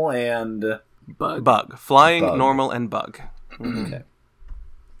normal and Bug. Flying, Bug. normal, and bug. Okay.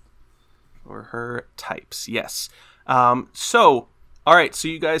 For her types, yes. All right, so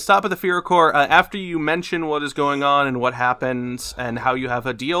you guys stop at the Firo Corps. After you mention what is going on and what happens and how you have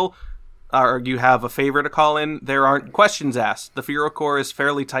a deal, or you have a favor to call in, there aren't questions asked. The Firo Corps is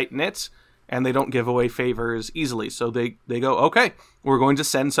fairly tight-knit, and they don't give away favors easily. So they go, okay, we're going to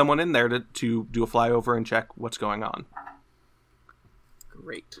send someone in there to do a flyover and check what's going on.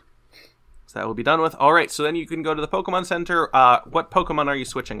 Great. So that will be done with. All right, so then you can go to the Pokemon Center. What Pokemon are you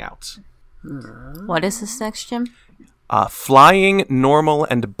switching out? What is this next gym? Flying, normal,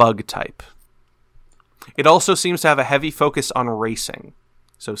 and bug type. It also seems to have a heavy focus on racing.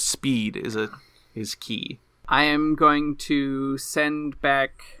 So speed is key. I am going to send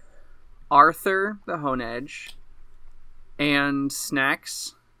back Arthur, the Honedge, and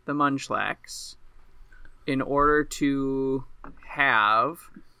Snacks, the Munchlax, in order to have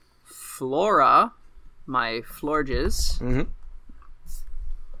Flora, my Florges,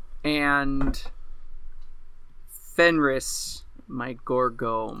 and Fenris, my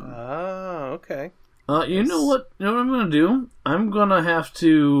Gorgome. Oh, okay. You know what I'm going to do? I'm going to have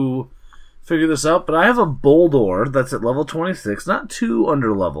to figure this out, but I have a Boldor that's at level 26, not too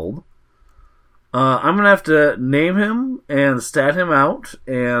underleveled. I'm going to have to name him and stat him out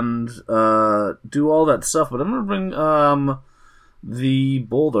and do all that stuff, but I'm going to bring the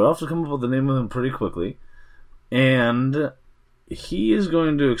Boldor. I'll have to come up with the name of him pretty quickly. And he is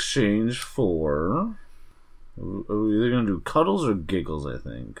going to exchange for... Are we either going to do Cuddles or Giggles, I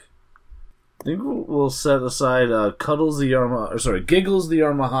think. I think we'll set aside Giggles the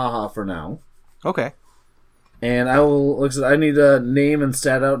Yarmahaha for now. Okay. And I will, like I said, I need to name and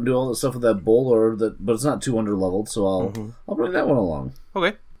stat out and do all that stuff with that Boldor, but it's not too underleveled, so I'll bring that one along.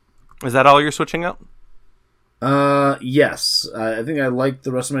 Okay. Is that all you're switching out? Yes. I think I like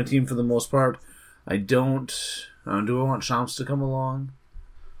the rest of my team for the most part. I don't... do I want Chomps to come along?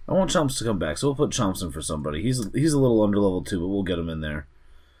 I want Chomps to come back, so we'll put Chomps in for somebody. He's a little underleveled too, but we'll get him in there.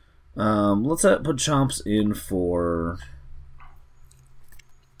 Let's put Chomps in for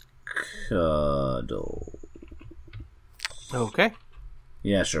Cuddle. Okay.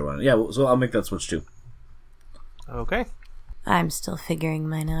 Yeah, sure. Yeah, so I'll make that switch too. Okay. I'm still figuring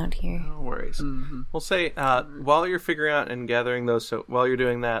mine out here. No worries. We'll say while you're figuring out and gathering those, so while you're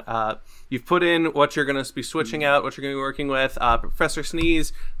doing that, you've put in what you're going to be switching out, what you're going to be working with. Professor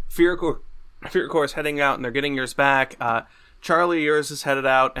Sneeze, Fear Core is heading out, and they're getting yours back. Charlie, yours is headed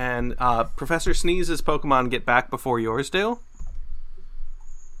out, and Professor Sneeze's Pokemon get back before yours do.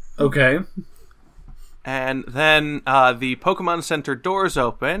 Okay. And then the Pokemon Center doors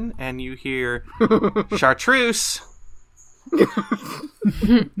open, and you hear Chartreuse.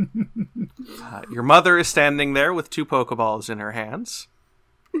 Your mother is standing there with 2 Pokeballs in her hands.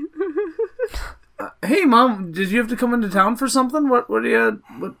 Hey, Mom, did you have to come into town for something? What do you...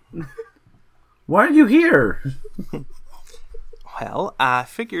 Why are you here? Well, I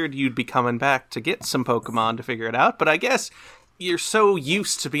figured you'd be coming back to get some Pokemon to figure it out, but I guess you're so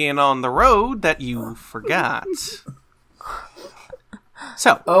used to being on the road that you forgot.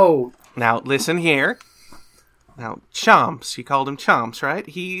 So, now listen here. Now, Chomps, you called him Chomps, right?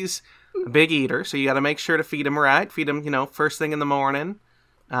 He's a big eater, so you got to make sure to feed him right. Feed him, first thing in the morning.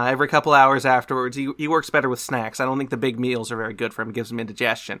 Every couple hours afterwards. He works better with snacks. I don't think the big meals are very good for him. It gives him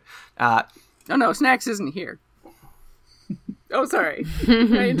indigestion. Oh no, Snacks isn't here. Oh, sorry.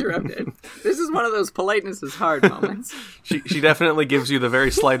 I interrupted. This is one of those politeness is hard moments. She definitely gives you the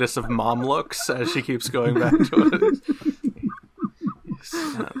very slightest of mom looks as she keeps going back to it.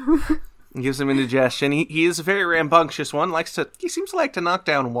 Gives him indigestion. He is a very rambunctious one. He seems to like to knock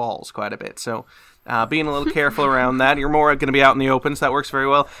down walls quite a bit. So being a little careful around that. You're more going to be out in the open, so that works very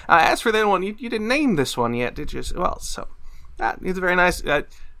well. As for the other one, you didn't name this one yet, did you? Well, so it's very nice.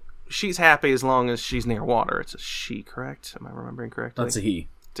 She's happy as long as she's near water. It's a she, correct? Am I remembering correctly? That's a he.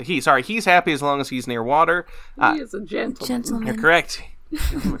 It's a he. Sorry, he's happy as long as he's near water. He is a gentleman. You're correct.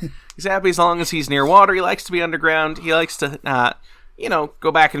 He's happy as long as he's near water. He likes to be underground. He likes to,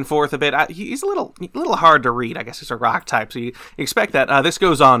 go back and forth a bit. He's a little hard to read. I guess he's a rock type, so you expect that. This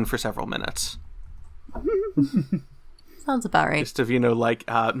goes on for several minutes. Sounds about right. Just of,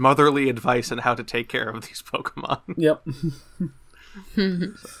 motherly advice on how to take care of these Pokemon. Yep.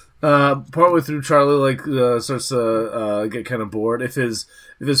 Partway through, Charlie starts to get kind of bored. If his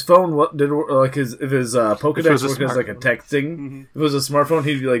phone if his Pokedex worked as a texting, if it was a smartphone,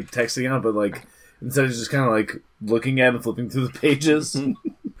 he'd be texting out, but instead he's just kind of looking at and flipping through the pages. And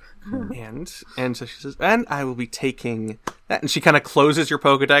so she says, and I will be taking that. And she kind of closes your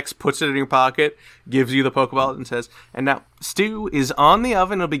Pokedex, puts it in your pocket, gives you the Pokeball, and says, and now stew is on the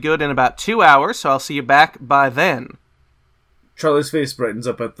oven. It'll be good in about 2 hours, so I'll see you back by then. Charlie's face brightens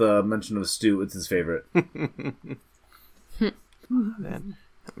up at the mention of stew. It's his favorite. Then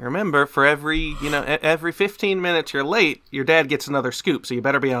remember, for every 15 minutes you're late, your dad gets another scoop, so you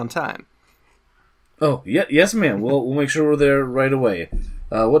better be on time. Oh, yeah, yes, ma'am. We'll make sure we're there right away.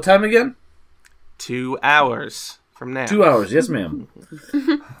 What time again? 2 hours from now. 2 hours, yes, ma'am.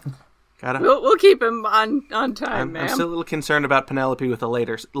 We'll keep him on time, ma'am. I'm still a little concerned about Penelope with a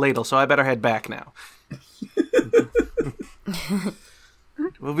ladle, so I better head back now.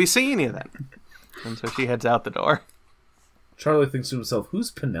 We'll be seeing you then. And so she heads out the door. Charlie thinks to himself,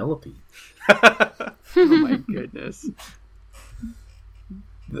 who's Penelope? Oh my goodness.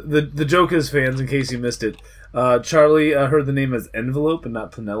 The joke is, fans, in case you missed it, Charlie heard the name as Envelope and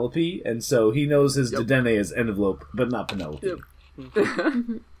not Penelope, and so he knows his Dedenne as Envelope, but not Penelope. Yep.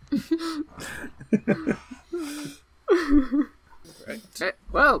 Right.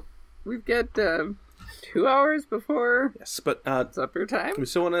 Well, we've got 2 hours before supper time. We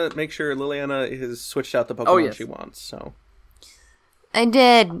still want to make sure Liliana has switched out the Pokemon she wants. So I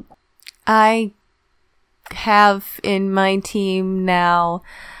did. I have in my team now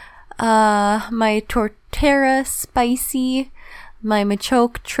my Torterra Spicy, my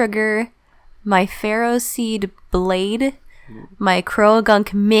Machoke Trigger, my Pharaoh Seed Blade, my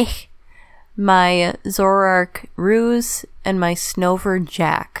Croagunk Mich, my Zoroark Ruse, and my Snover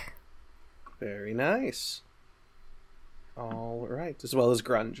Jack. Very nice. All right. As well as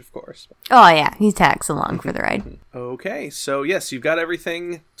Grunge, of course. Oh, yeah. He tags along for the ride. Okay. So, yes, you've got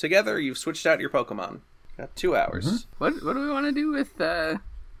everything together. You've switched out your Pokemon. Got 2 hours. Mm-hmm. What do we want to do with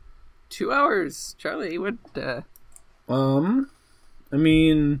 2 hours, Charlie? I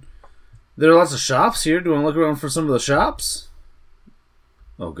mean, there are lots of shops here. Do you want to look around for some of the shops?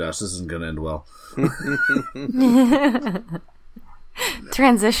 Oh, gosh, this isn't going to end well.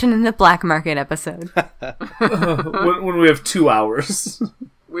 Transition in the black market episode. When we have 2 hours.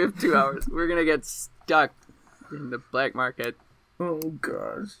 We have 2 hours. We're going to get stuck in the black market. Oh,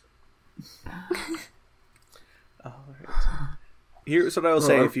 gosh. All right. Here's what I will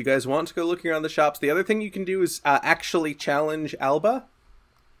say. If you guys want to go looking around the shops, the other thing you can do is actually challenge Alba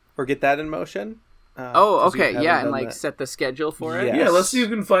or get that in motion. Okay, haven't yeah, and done like that. set the schedule for it. Yeah. Yeah, let's see if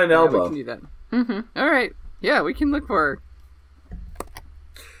you can find Yeah, we Alba. can do that. All right. Yeah, we can look for her.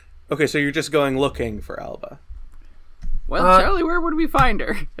 Okay, so you're just going looking for Alba. Well, Charlie, where would we find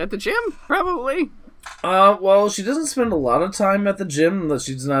her? At the gym? Probably. Well, she doesn't spend a lot of time at the gym unless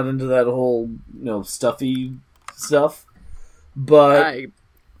she's not into that whole, stuffy stuff. But I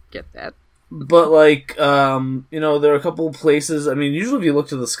get that. like, there are a couple of places. I mean, usually if you look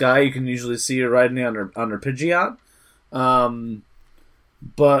to the sky, you can usually see her riding on her Pidgeot.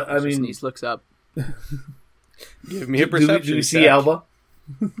 But I mean, Sneeze looks up. Give me a perception do we check. see Alba?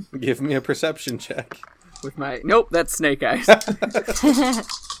 Give me a perception check. With my that's Snake Eyes.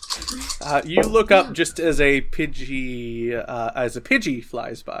 You look up just as a Pidgey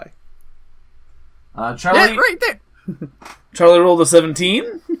flies by. Charlie, Yeah, right there. Charlie rolled a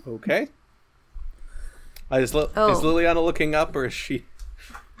 17. Okay. Is Liliana looking up, or is she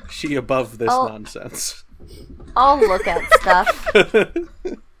above this nonsense? I'll look at stuff.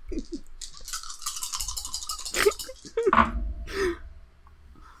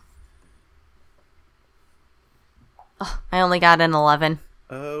 I only got an 11.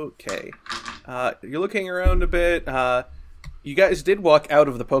 Okay. You're looking around a bit. You guys did walk out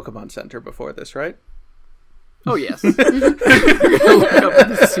of the Pokemon Center before this, right? Oh yes.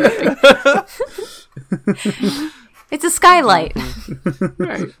 It's a skylight.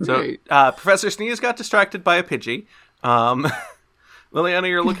 Right. So right. Professor Sneeze got distracted by a Pidgey. Liliana,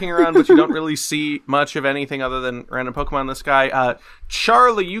 you're looking around, but you don't really see much of anything other than random Pokemon in the sky.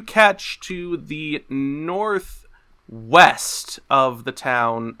 Charlie, you catch to the northwest of the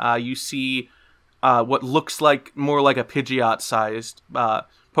town. You see what looks like more like a Pidgeot-sized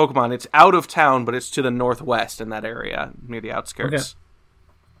Pokemon. It's out of town, but it's to the northwest in that area, near the outskirts.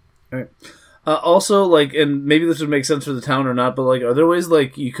 Okay. All right. Also, like, and maybe this would make sense for the town or not, but like, are there ways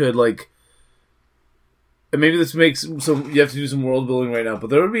like you could like, and maybe this makes so you have to do some world building right now,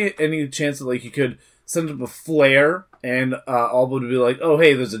 but there would be any chance that like you could send up a flare and Alba would be like, oh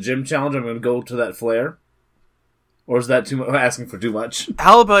hey, there's a gym challenge, I'm going to go to that flare, or is that asking for too much?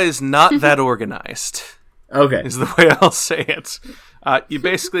 Alba is not that organized. Okay, is the way I'll say it. You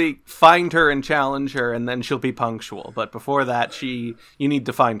basically find her and challenge her, and then she'll be punctual. But before that, you need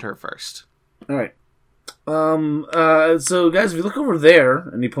to find her first. All right. So guys, if you look over there,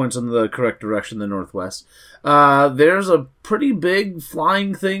 and he points in the correct direction, the northwest, there's a pretty big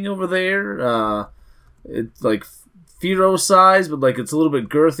flying thing over there. It's like Fearow size, but like it's a little bit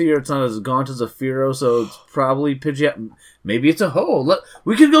girthier. It's not as gaunt as a Fearow, so it's probably Pidgeot. Maybe it's a Ho-Oh.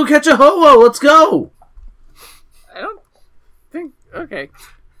 We could go catch a Ho-Oh. Let's go. I don't think. Okay.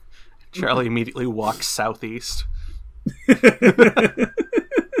 Charlie immediately walks southeast.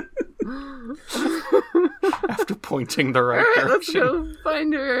 After pointing the right Alright, let's direction. go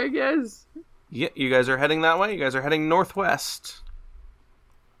find her, I guess. Yeah, you guys are heading that way. You guys are heading northwest.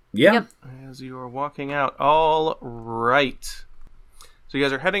 Yeah. Yep. As you are walking out. All right. So you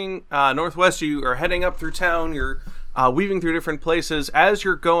guys are heading northwest. You are heading up through town. You're weaving through different places. As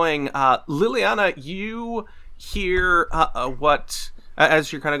you're going, Liliana, you hear what...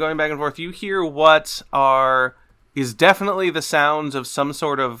 as you're kind of going back and forth, you hear what is definitely the sounds of some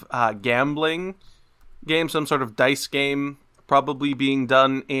sort of gambling game, some sort of dice game, probably being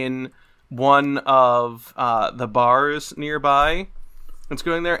done in one of the bars nearby. It's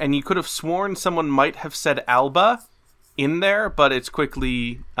going there, and you could have sworn someone might have said Alba in there, but it's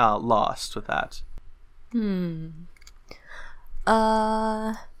quickly lost with that.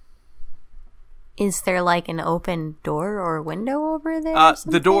 Is there like an open door or window over there?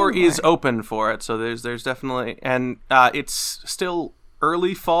 The door is open for it, so there's definitely, and it's still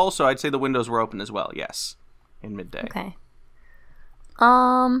early fall, so I'd say the windows were open as well. Yes, in midday. Okay.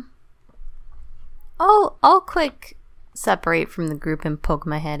 I'll quick separate from the group and poke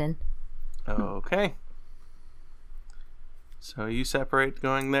my head in. Okay. So you separate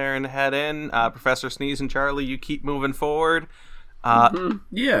going there and head in. Professor Sneeze and Charlie, you keep moving forward.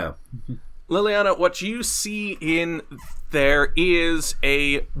 Yeah. Liliana, what you see in there is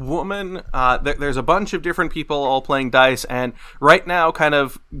a woman. There's a bunch of different people all playing dice, and right now, kind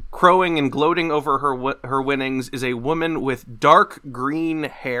of crowing and gloating over her winnings, is a woman with dark green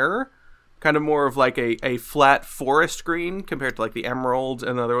hair, kind of more of like a flat forest green compared to like the emerald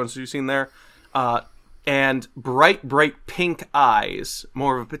and the other ones you've seen there, and bright pink eyes.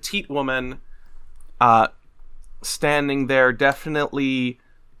 More of a petite woman, standing there, definitely.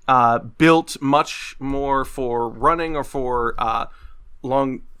 Built much more for running or for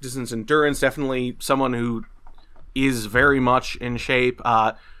long distance endurance. Definitely someone who is very much in shape.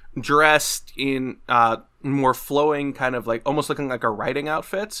 Dressed in more flowing, kind of like almost looking like a riding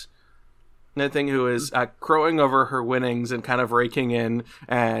outfit. Anything who is crowing over her winnings and kind of raking in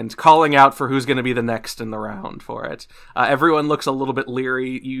and calling out for who's going to be the next in the round for it. Everyone looks a little bit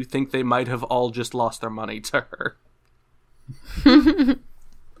leery. You think they might have all just lost their money to her.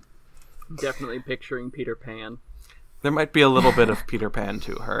 Definitely picturing Peter Pan. There might be a little bit of Peter Pan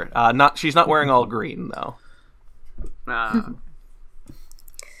to her. She's not wearing all green, though.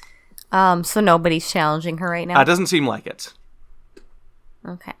 So nobody's challenging her right now? Doesn't seem like it.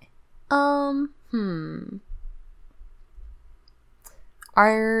 Okay.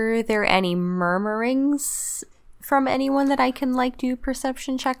 Are there any murmurings from anyone that I can, do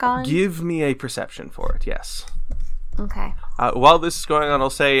perception check on? Give me a perception for it, yes. Okay. While this is going on, I'll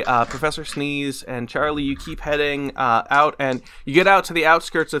say, Professor Sneeze and Charlie, you keep heading out, and you get out to the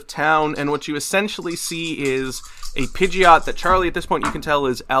outskirts of town, and what you essentially see is a Pidgeot that Charlie, at this point, you can tell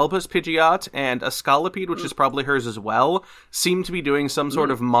is Alba's Pidgeot, and a Scolipede, which is probably hers as well, seem to be doing some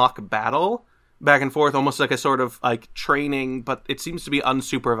sort of mock battle back and forth, almost like a sort of, training, but it seems to be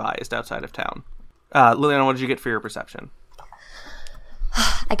unsupervised outside of town. Liliana, what did you get for your perception?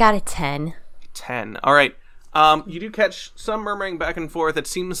 I got a 10. 10. All right. You do catch some murmuring back and forth. It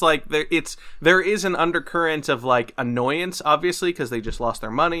seems like there is an undercurrent of annoyance, obviously, because they just lost their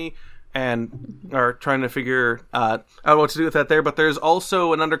money and are trying to figure out what to do with that there. But there's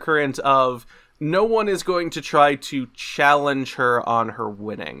also an undercurrent of no one is going to try to challenge her on her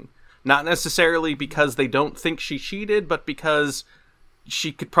winning. Not necessarily because they don't think she cheated, but because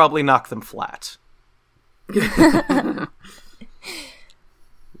she could probably knock them flat.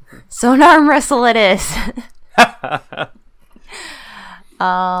 So an arm wrestle it is.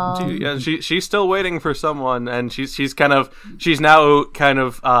 She's still waiting for someone, and she's now kind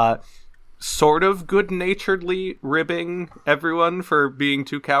of sort of good-naturedly ribbing everyone for being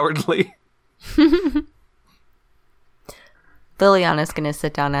too cowardly. Liliana's gonna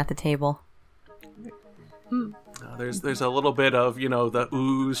sit down at the table. There's a little bit of the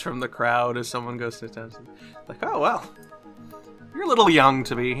ooze from the crowd as someone goes to sit down. Oh well, you're a little young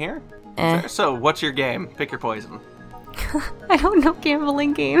to be here. So what's your game? Pick your poison. I don't know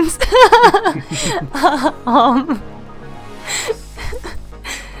gambling games.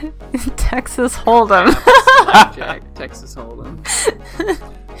 Texas Hold'em. Blackjack, Texas Hold'em.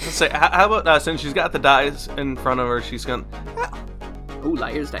 Let's say, how about since she's got the dice in front of her, she's gonna. Ooh,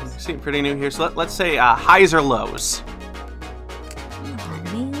 liar's dice. Seem pretty new here, so let's say highs or lows.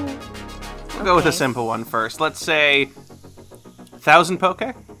 We'll go with a simple one first. Let's say 1,000 poke.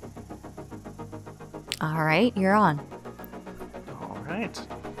 All right, you're on. All right.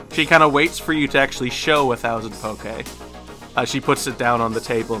 She kind of waits for you to actually show 1,000 poke. She puts it down on the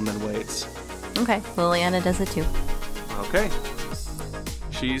table and then waits. Okay, Liliana does it too. Okay.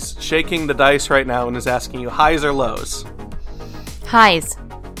 She's shaking the dice right now and is asking you highs or lows. Highs.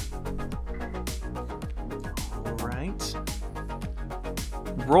 All right.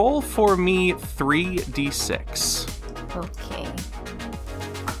 Roll for me 3d6. Okay.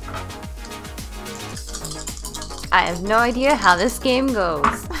 I have no idea how this game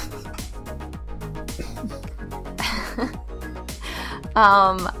goes.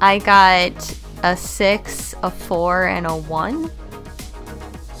 I got a 6, a 4, and a 1.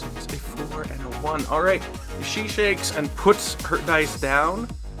 6, a 4, and a 1. All right. She shakes and puts her dice down.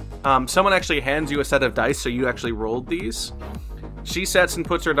 Someone actually hands you a set of dice, so you actually rolled these. She sets and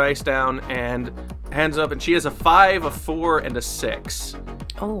puts her dice down and hands up, and she has a 5, a 4, and a 6.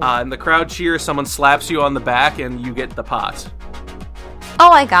 Oh. And the crowd cheers, someone slaps you on the back, and you get the pot.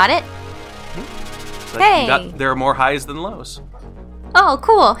 Oh, I got it. So Hey. there are more highs than lows. Oh,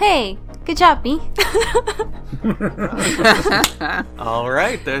 cool. Hey, good job, me. All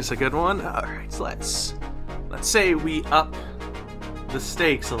right, there's a good one. All right, so let's say we up the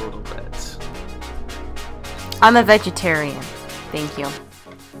stakes a little bit. I'm a vegetarian. Thank you.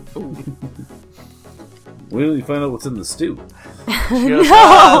 Wait till you find out what's in the stew. She goes,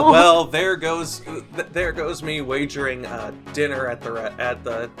 No! Well, there goes me wagering dinner at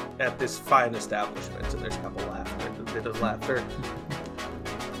this fine establishment, and there's a bit of laughter.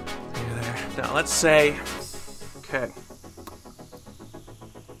 There. Now let's say, okay,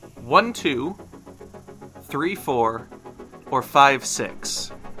 1, 2, 3, 4, or 5,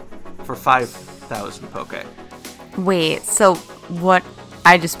 6 for 5,000 poke. Wait, so what?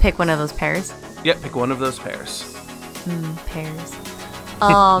 I just pick one of those pairs? Yep, pick one of those pairs. Pairs.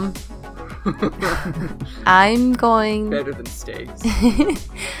 I'm going... Better than steaks.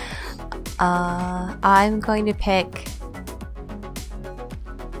 I'm going to pick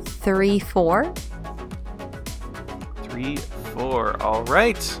 3, 4. 3, 4. All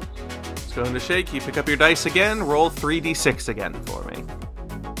right. It's going to shake. You pick up your dice again. Roll 3d6 again for me.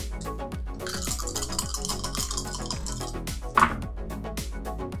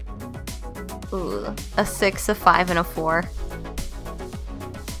 a 6, a 5, and a 4.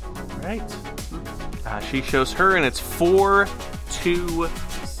 All right. She shows her, and it's 4, 2,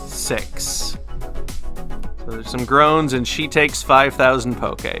 6. So there's some groans, and she takes 5,000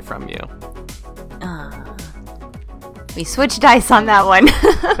 poke from you. We switch dice on that one.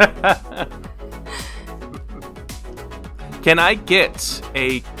 Can I get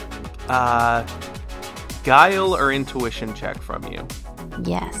a guile or intuition check from you?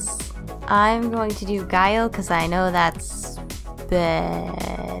 Yes. I'm going to do Guile because I know that's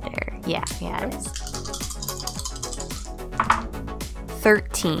better. Yeah, it is.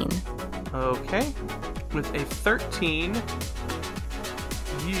 13. Okay. With a 13,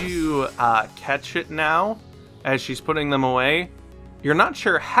 you catch it now as she's putting them away. You're not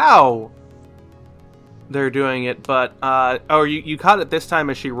sure how they're doing it, but you caught it this time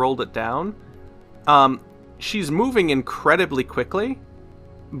as she rolled it down. She's moving incredibly quickly,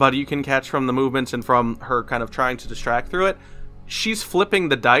 but you can catch from the movements and from her kind of trying to distract through it, she's flipping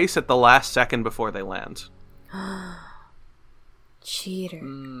the dice at the last second before they land. Cheater.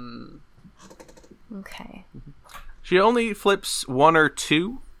 Okay. She only flips 1 or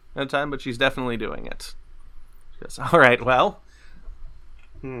 2 at a time, but she's definitely doing it. She goes, all right, well,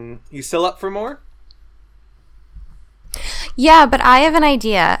 you still up for more? Yeah, but I have an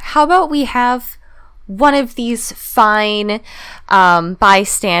idea. How about we have one of these fine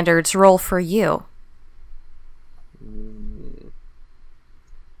bystanders roll for you?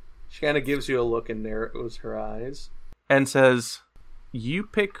 She kind of gives you a look and narrows her eyes and says, you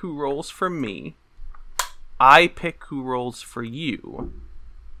pick who rolls for me. I pick who rolls for you.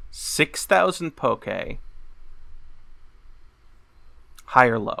 6,000 poke. High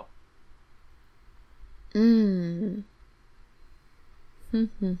or low?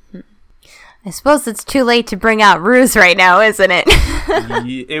 I suppose it's too late to bring out Ruse right now, isn't it?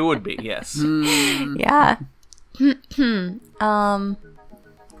 It would be, yes. Yeah.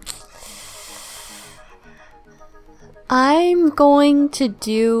 I'm going to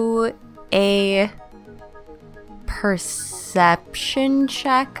do a perception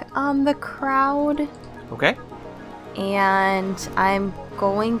check on the crowd. Okay. And I'm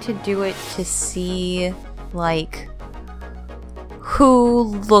going to do it to see, like, who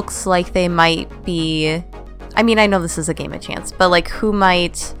looks like they might be... I mean, I know this is a game of chance, but, like, who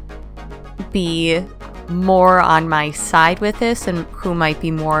might be more on my side with this and who might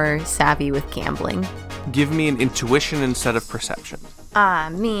be more savvy with gambling. Give me an intuition instead of perception. Ah,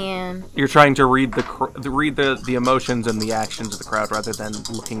 man. You're trying to read the emotions and the actions of the crowd rather than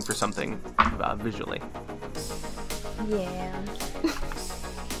looking for something visually. Yeah.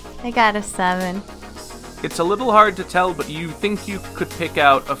 I got a 7. It's a little hard to tell, but you think you could pick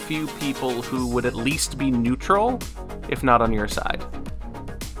out a few people who would at least be neutral, if not on your side.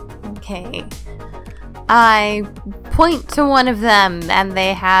 Okay. I point to one of them, and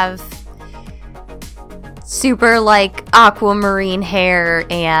they have super, like, aquamarine hair,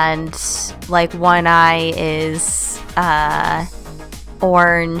 and, like, one eye is,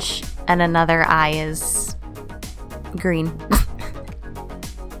 orange, and another eye is green.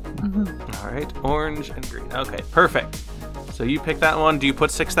 All right, orange and green. Okay, perfect. So you pick that one. Do you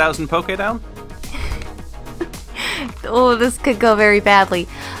put 6,000 poke down? Oh, this could go very badly.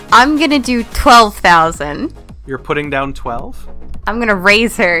 I'm gonna do 12,000. You're putting down 12? I'm gonna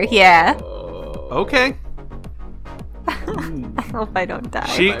raise her, yeah. Okay. I hope I don't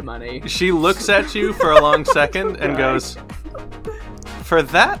die. She looks at you for a long second and goes, for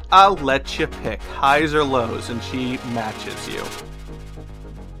that, I'll let you pick highs or lows, and she matches you.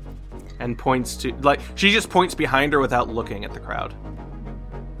 And points to, like, she just points behind her without looking at the crowd.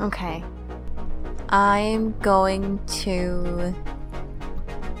 Okay. I'm going to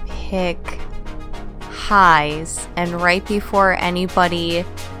pick highs, and right before anybody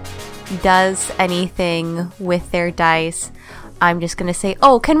does anything with their dice, I'm just gonna say,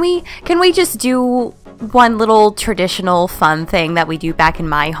 oh, can we just do one little traditional fun thing that we do back in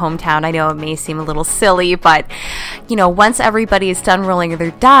my hometown? I know it may seem a little silly, but, you know, once everybody is done rolling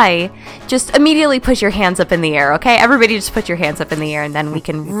their die, just immediately put your hands up in the air, okay? Everybody just put your hands up in the air, and then we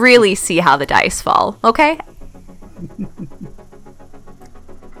can really see how the dice fall, okay?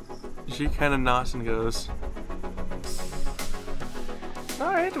 She kind of nods and goes,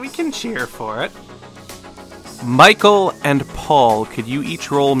 alright, we can cheer for it. Michael and Paul, could you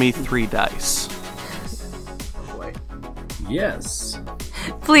each roll me 3 dice? Yes.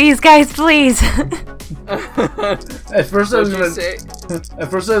 Please, guys, please. At first I was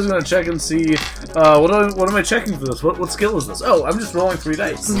gonna check and see what am I checking for this? What skill is this? Oh, I'm just rolling 3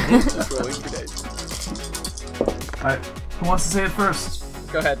 dice. Just rolling 3 dice. Alright, who wants to say it first?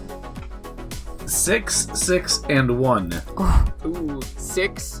 Go ahead. 6, 6, and 1. Ooh,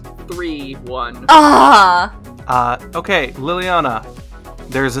 6, 3, 1. Okay, Liliana.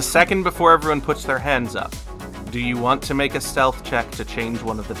 There's a second before everyone puts their hands up. Do you want to make a stealth check to change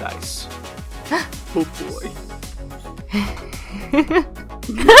one of the dice? Oh boy.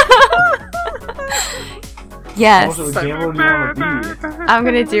 Yes. Also, the gambler do you want to be? I'm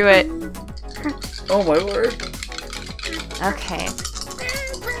gonna do it. Oh my word. Okay.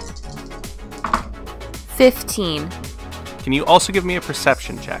 15. Can you also give me a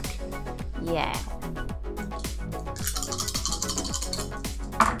perception check? Yeah.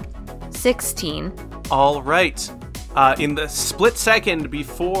 16. All right. In the split second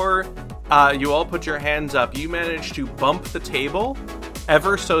before you all put your hands up, you managed to bump the table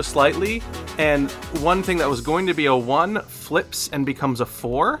ever so slightly, and one thing that was going to be a 1 flips and becomes a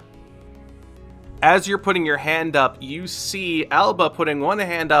 4. As you're putting your hand up, you see Alba putting one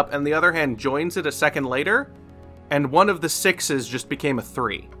hand up and the other hand joins it a second later, and one of the 6s just became a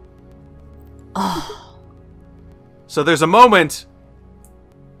 3. Oh. So there's a moment,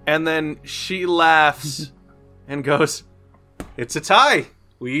 and then she laughs and goes, "It's a tie.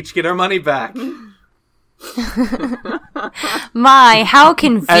 We each get our money back." My, how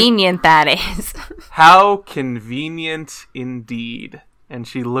convenient that is. How convenient indeed. And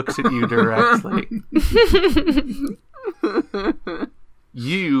she looks at you directly.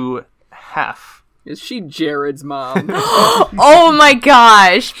 You have. Is she Jared's mom? Oh my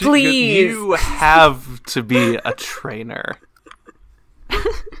gosh, please. You have to be a trainer.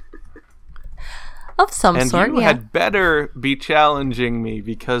 Of some And sort, you yeah. had better be challenging me,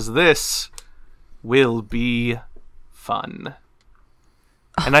 because this will be fun.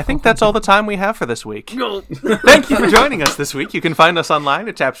 And I think that's all the time we have for this week. Thank you for joining us this week. You can find us online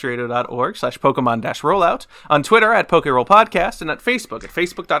at tapsradio.org/Pokemon-rollout, on Twitter at PokeRollPodcast, and at Facebook at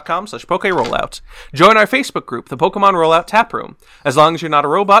Facebook.com/PokeRollout. Join our Facebook group, the Pokemon Rollout Tap Room. As long as you're not a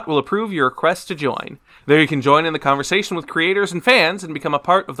robot, we'll approve your request to join. There you can join in the conversation with creators and fans and become a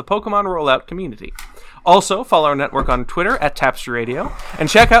part of the Pokemon Rollout community. Also, follow our network on Twitter at Tapster Radio, and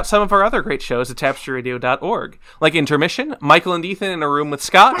check out some of our other great shows at tapsterradio.org, like Intermission, Michael and Ethan in a Room with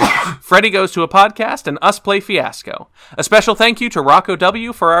Scott, Freddy Goes to a Podcast, and Us Play Fiasco. A special thank you to Rocco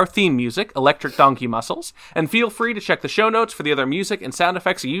W. for our theme music, Electric Donkey Muscles, and feel free to check the show notes for the other music and sound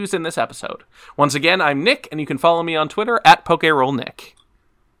effects used in this episode. Once again, I'm Nick, and you can follow me on Twitter at PokeRollNick.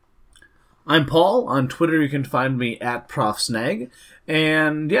 I'm Paul. On Twitter, you can find me at ProfSnag.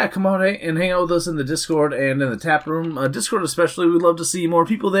 And yeah, come on and hang out with us in the Discord and in the tap room. Discord especially, we'd love to see more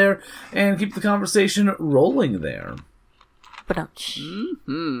people there and keep the conversation rolling there.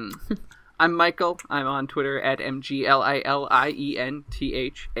 I'm Michael. I'm on Twitter at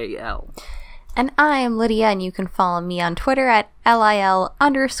MGLILIENTHAL. And I'm Lydia, and you can follow me on Twitter at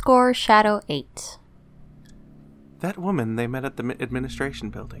LIL_Shadow8. That woman they met at the administration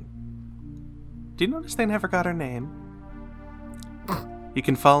building. Do you notice they never got her name? You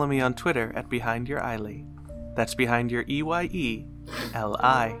can follow me on Twitter at Behind Your Eily. That's Behind Your EYELI.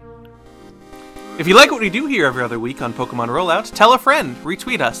 If you like what we do here every other week on Pokemon Rollout, tell a friend,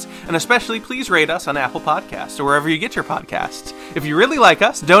 retweet us, and especially please rate us on Apple Podcasts or wherever you get your podcasts. If you really like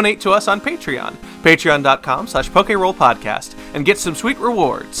us, donate to us on Patreon, patreon.com/PokeRollPodcast, and get some sweet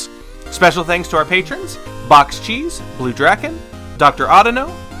rewards. Special thanks to our patrons, Box Cheese, Blue Draken, Dr.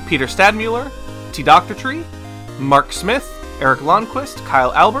 Audino, Peter Stadmuller, T. Dr. Tree, Mark Smith, Eric Lonnquist,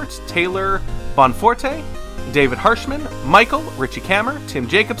 Kyle Alberts, Taylor Bonforte, David Harshman, Michael, Richie Kammer, Tim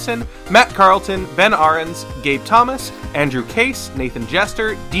Jacobson, Matt Carlton, Ben Ahrens, Gabe Thomas, Andrew Case, Nathan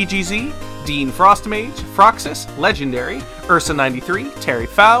Jester, DGZ, Dean Frostmage, Froxus, Legendary, Ursa93, Terry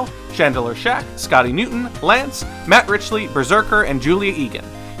Fow, Chandler Shack, Scotty Newton, Lance, Matt Richley, Berserker, and Julia Egan.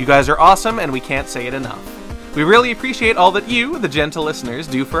 You guys are awesome, and we can't say it enough. We really appreciate all that you, the gentle listeners,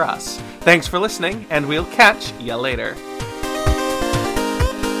 do for us. Thanks for listening, and we'll catch ya later.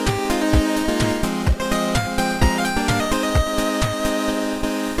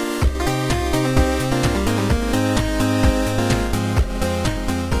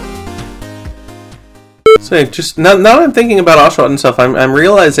 So just now I'm thinking about Oshawott and stuff, I'm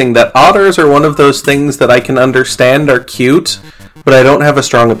realizing that otters are one of those things that I can understand are cute, but I don't have a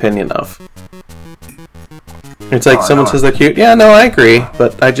strong opinion of. It's like someone says they're cute. Yeah, no, I agree,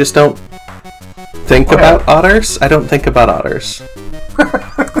 but I just don't think about otters. I don't think about otters.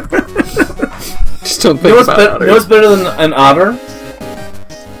 Just don't think about otters. You know what's better than an otter?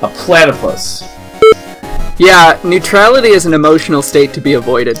 A platypus. Yeah, neutrality is an emotional state to be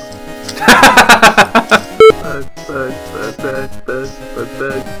avoided.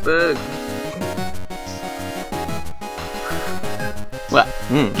 Well,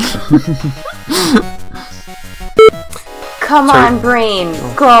 Come on, brain,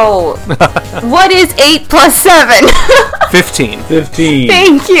 go. What is 8 plus 7? 15. 15.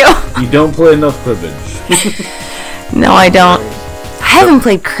 Thank you. You don't play enough cribbage. No, I don't. I haven't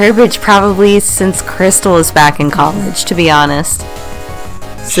played cribbage probably since Crystal was back in college, to be honest.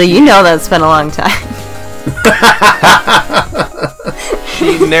 So you know that's been a long time.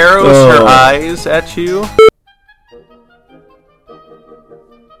 She narrows her eyes at you.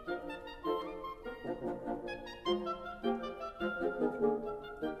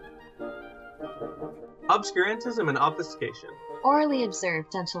 Obscurantism and obfuscation. Orally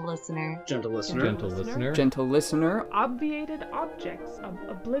observed, gentle listener. Gentle listener. Gentle listener. Gentle listener. Obviated objects of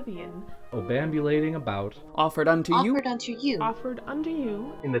oblivion. Obambulating about. Offered unto you. Offered unto you. Offered unto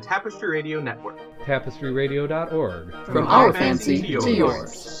you. In the Tapestry Radio Network. TapestryRadio.org. From our fancy to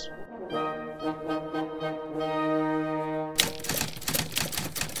yours.